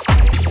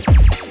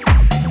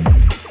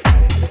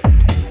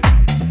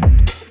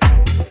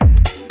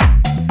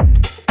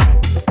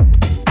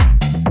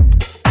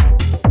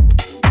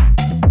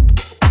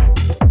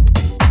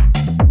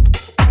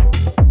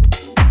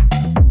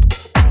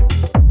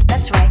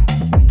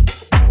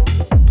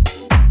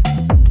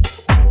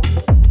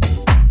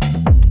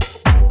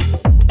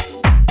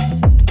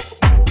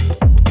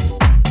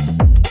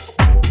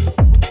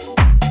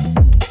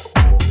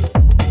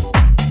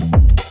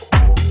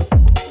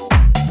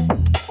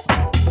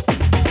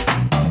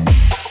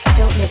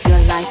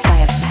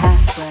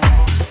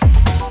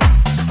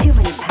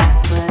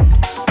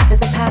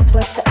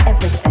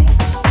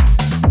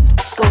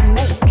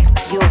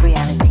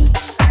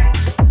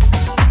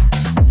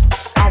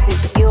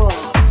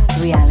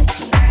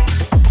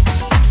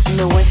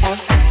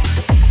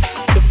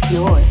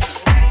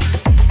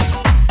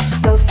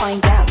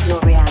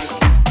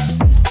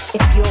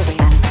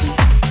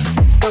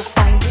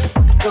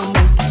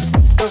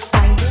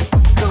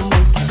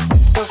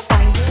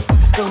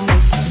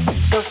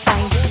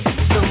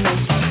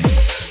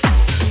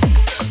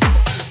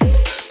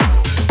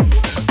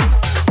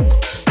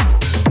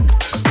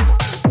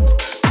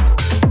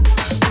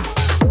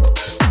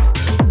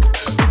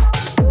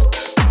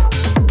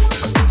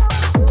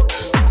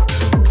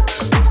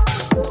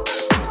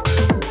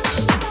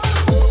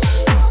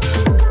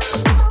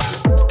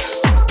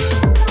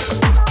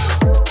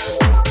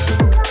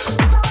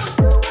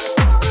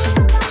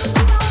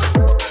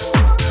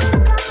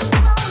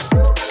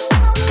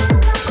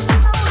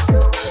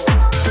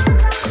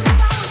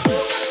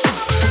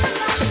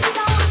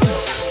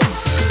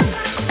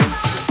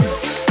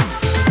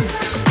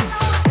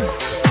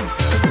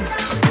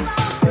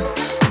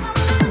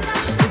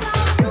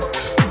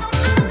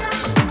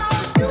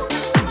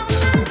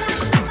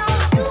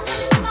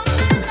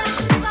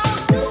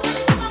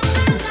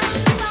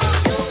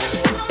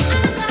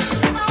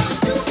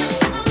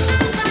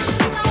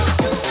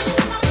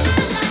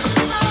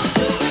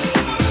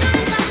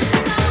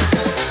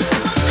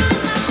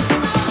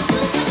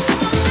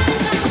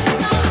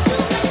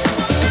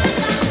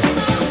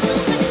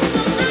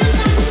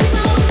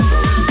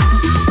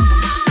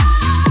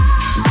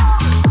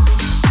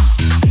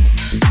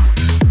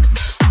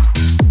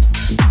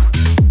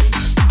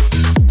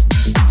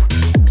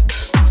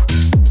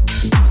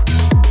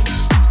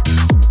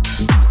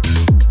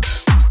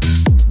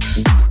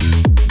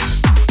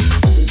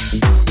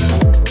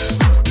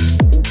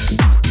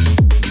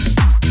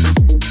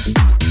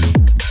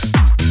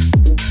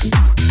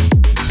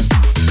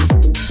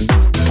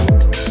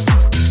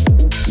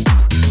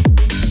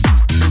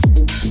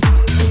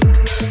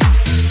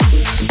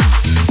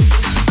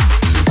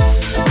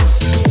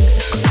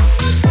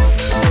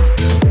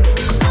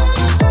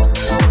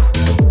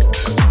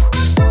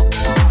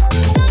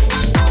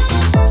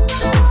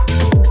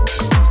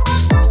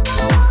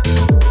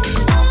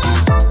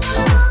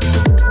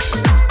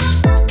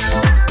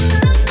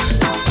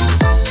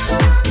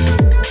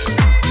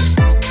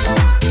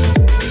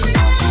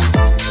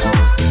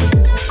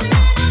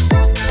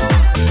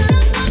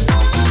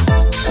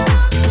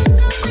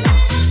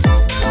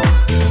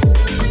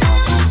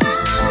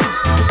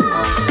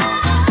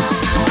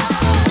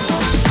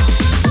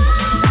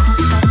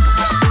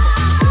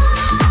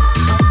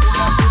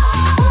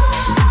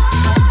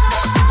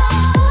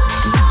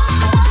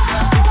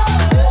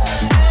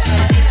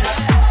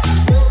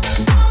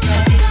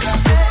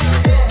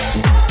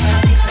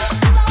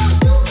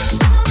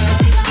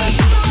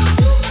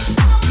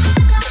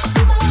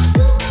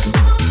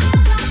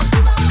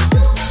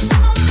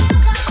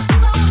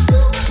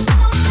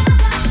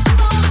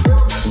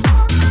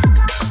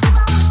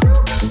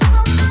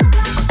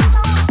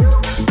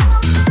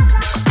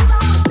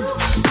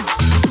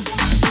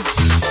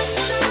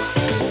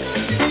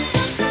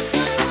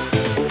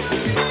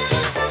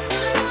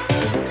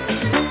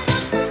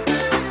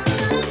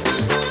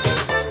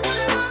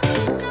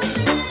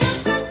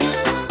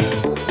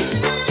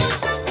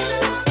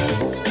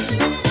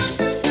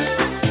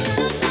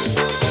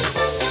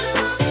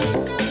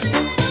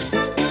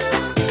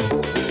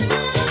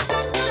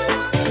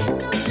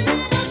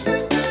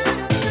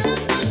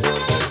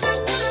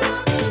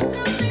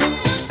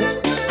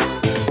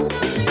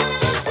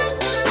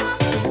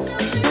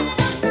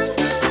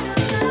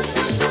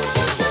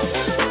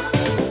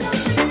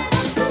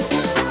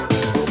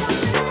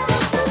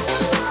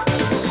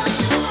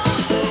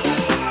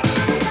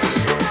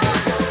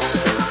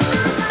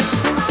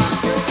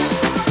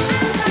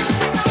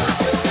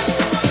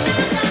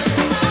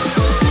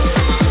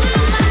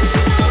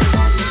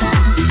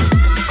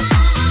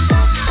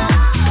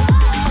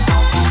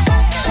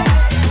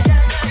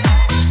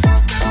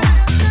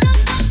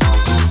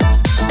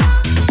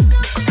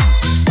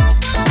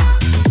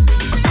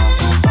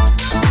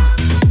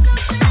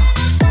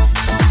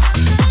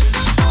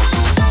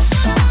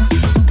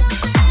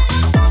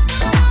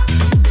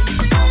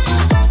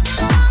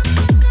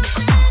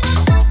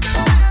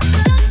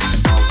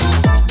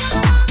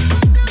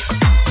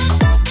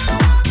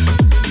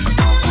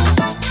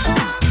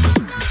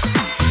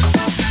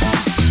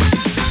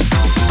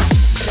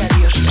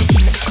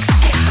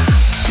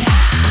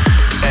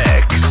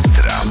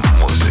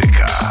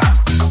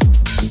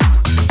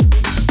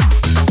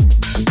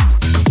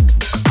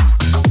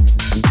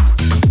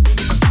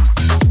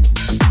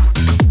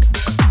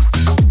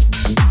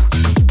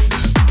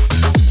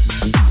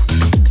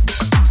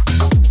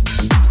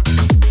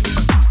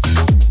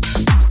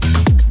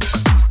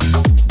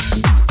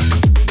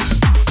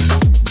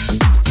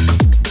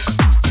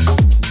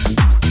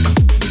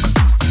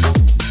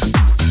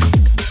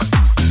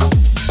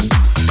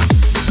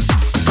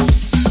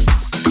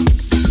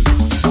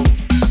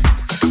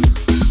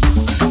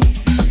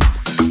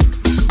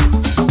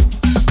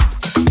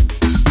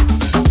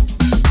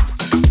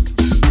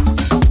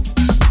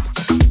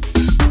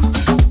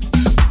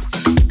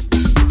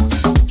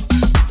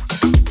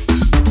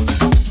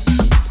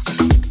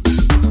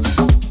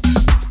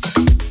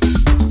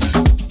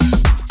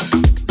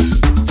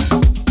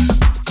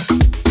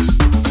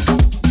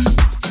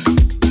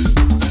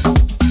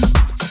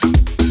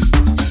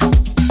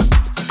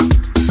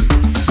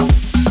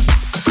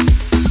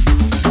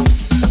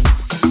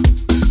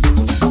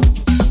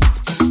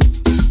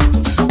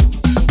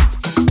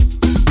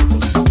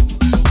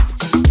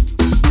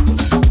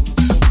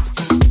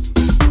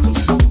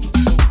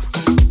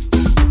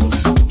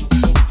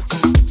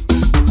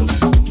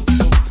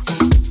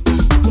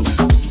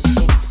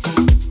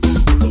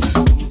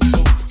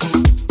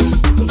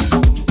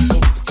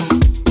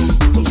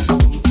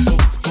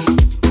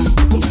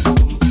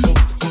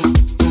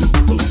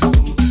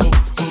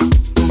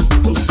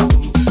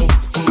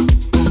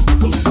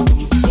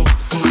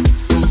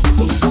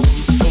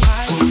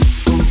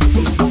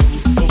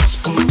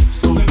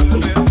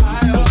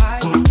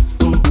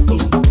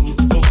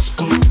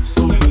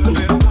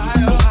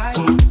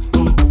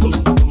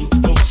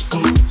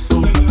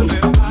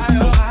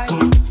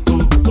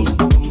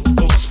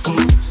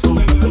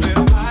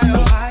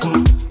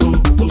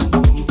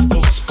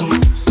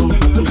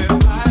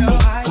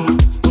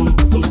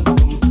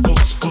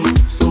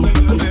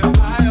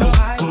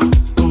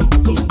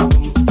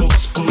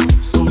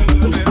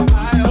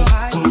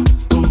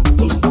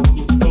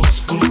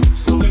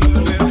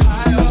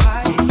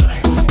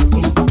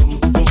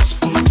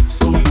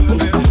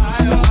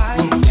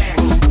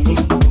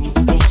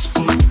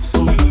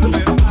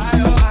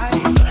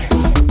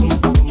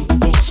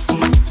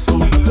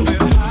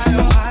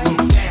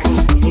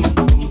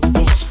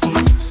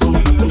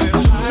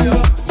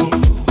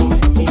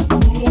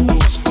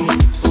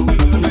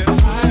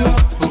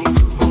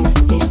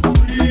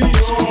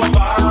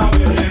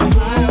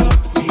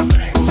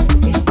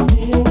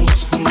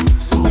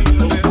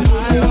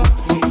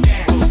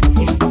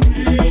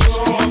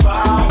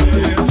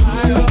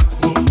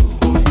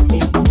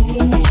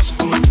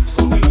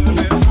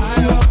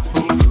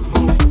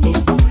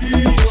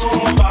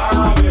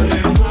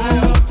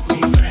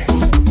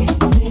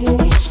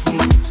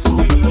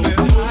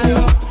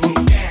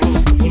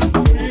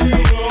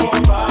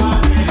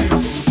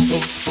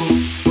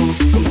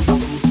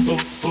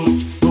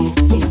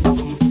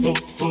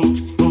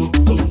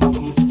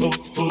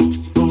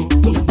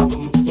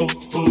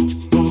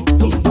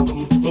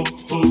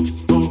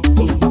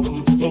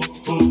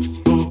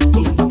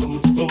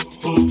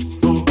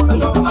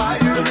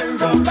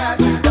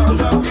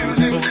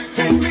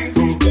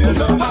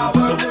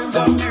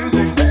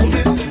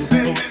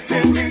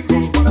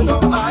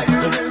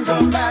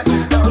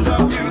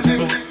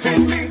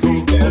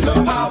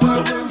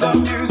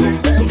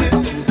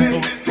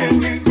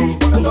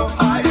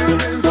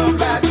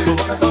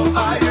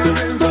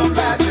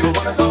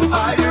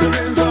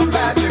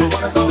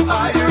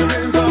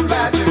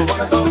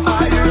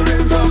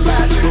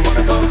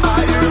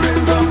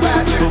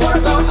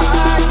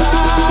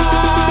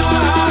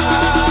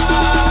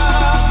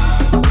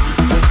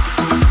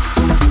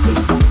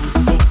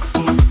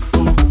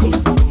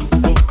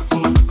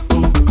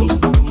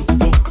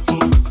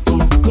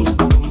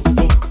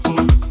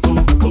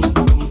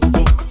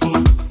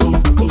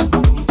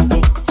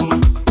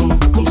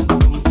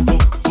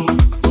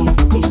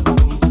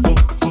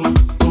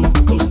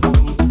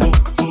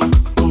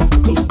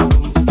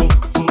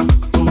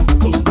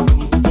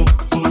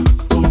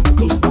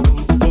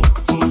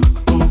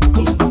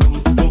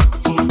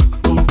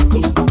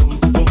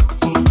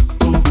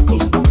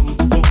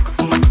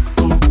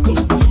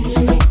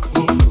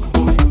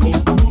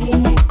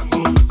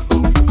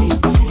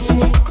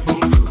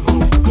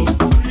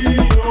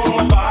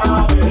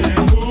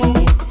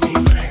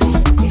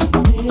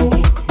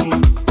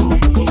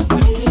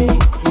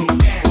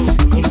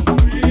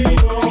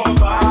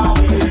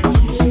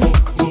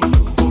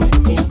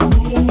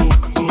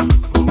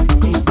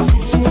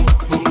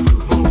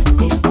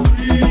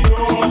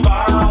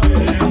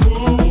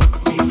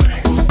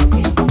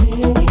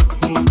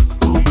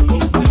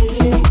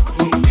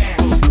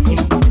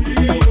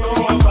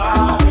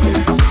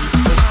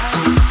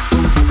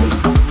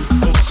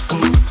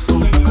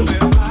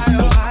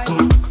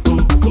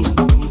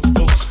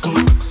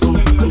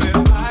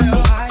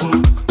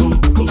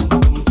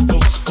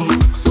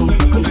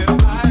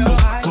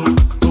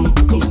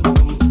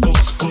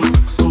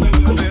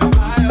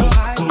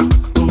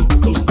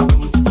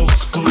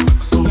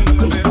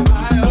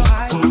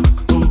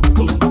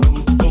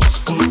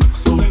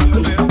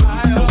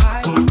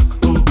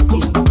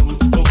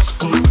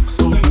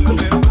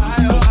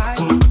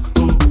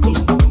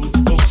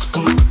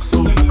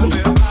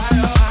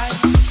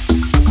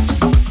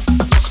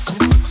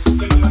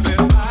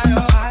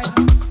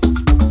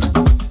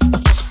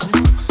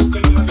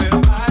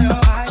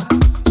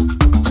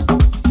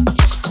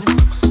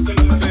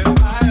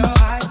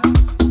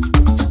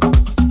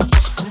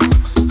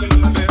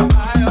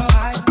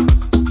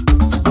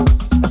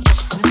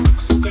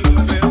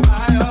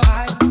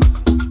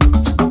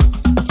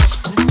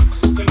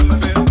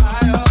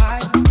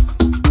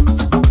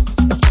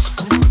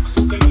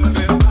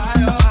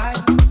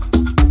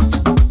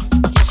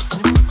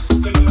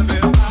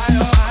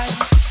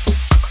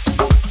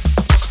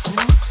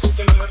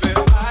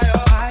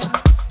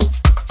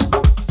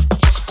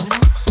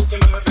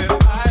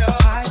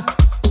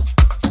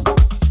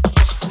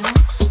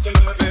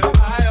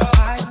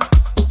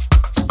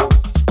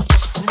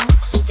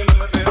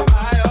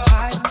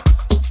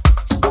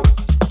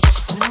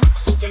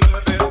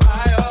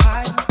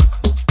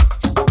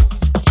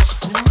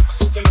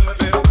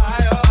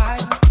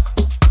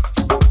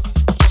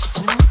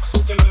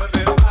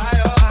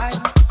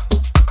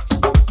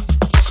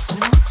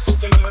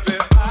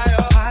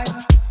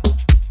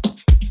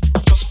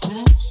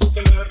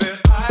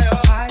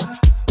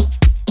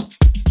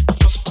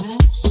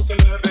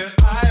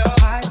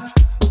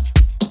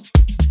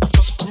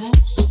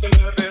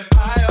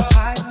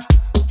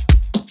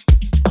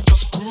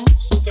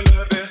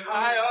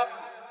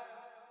 higher.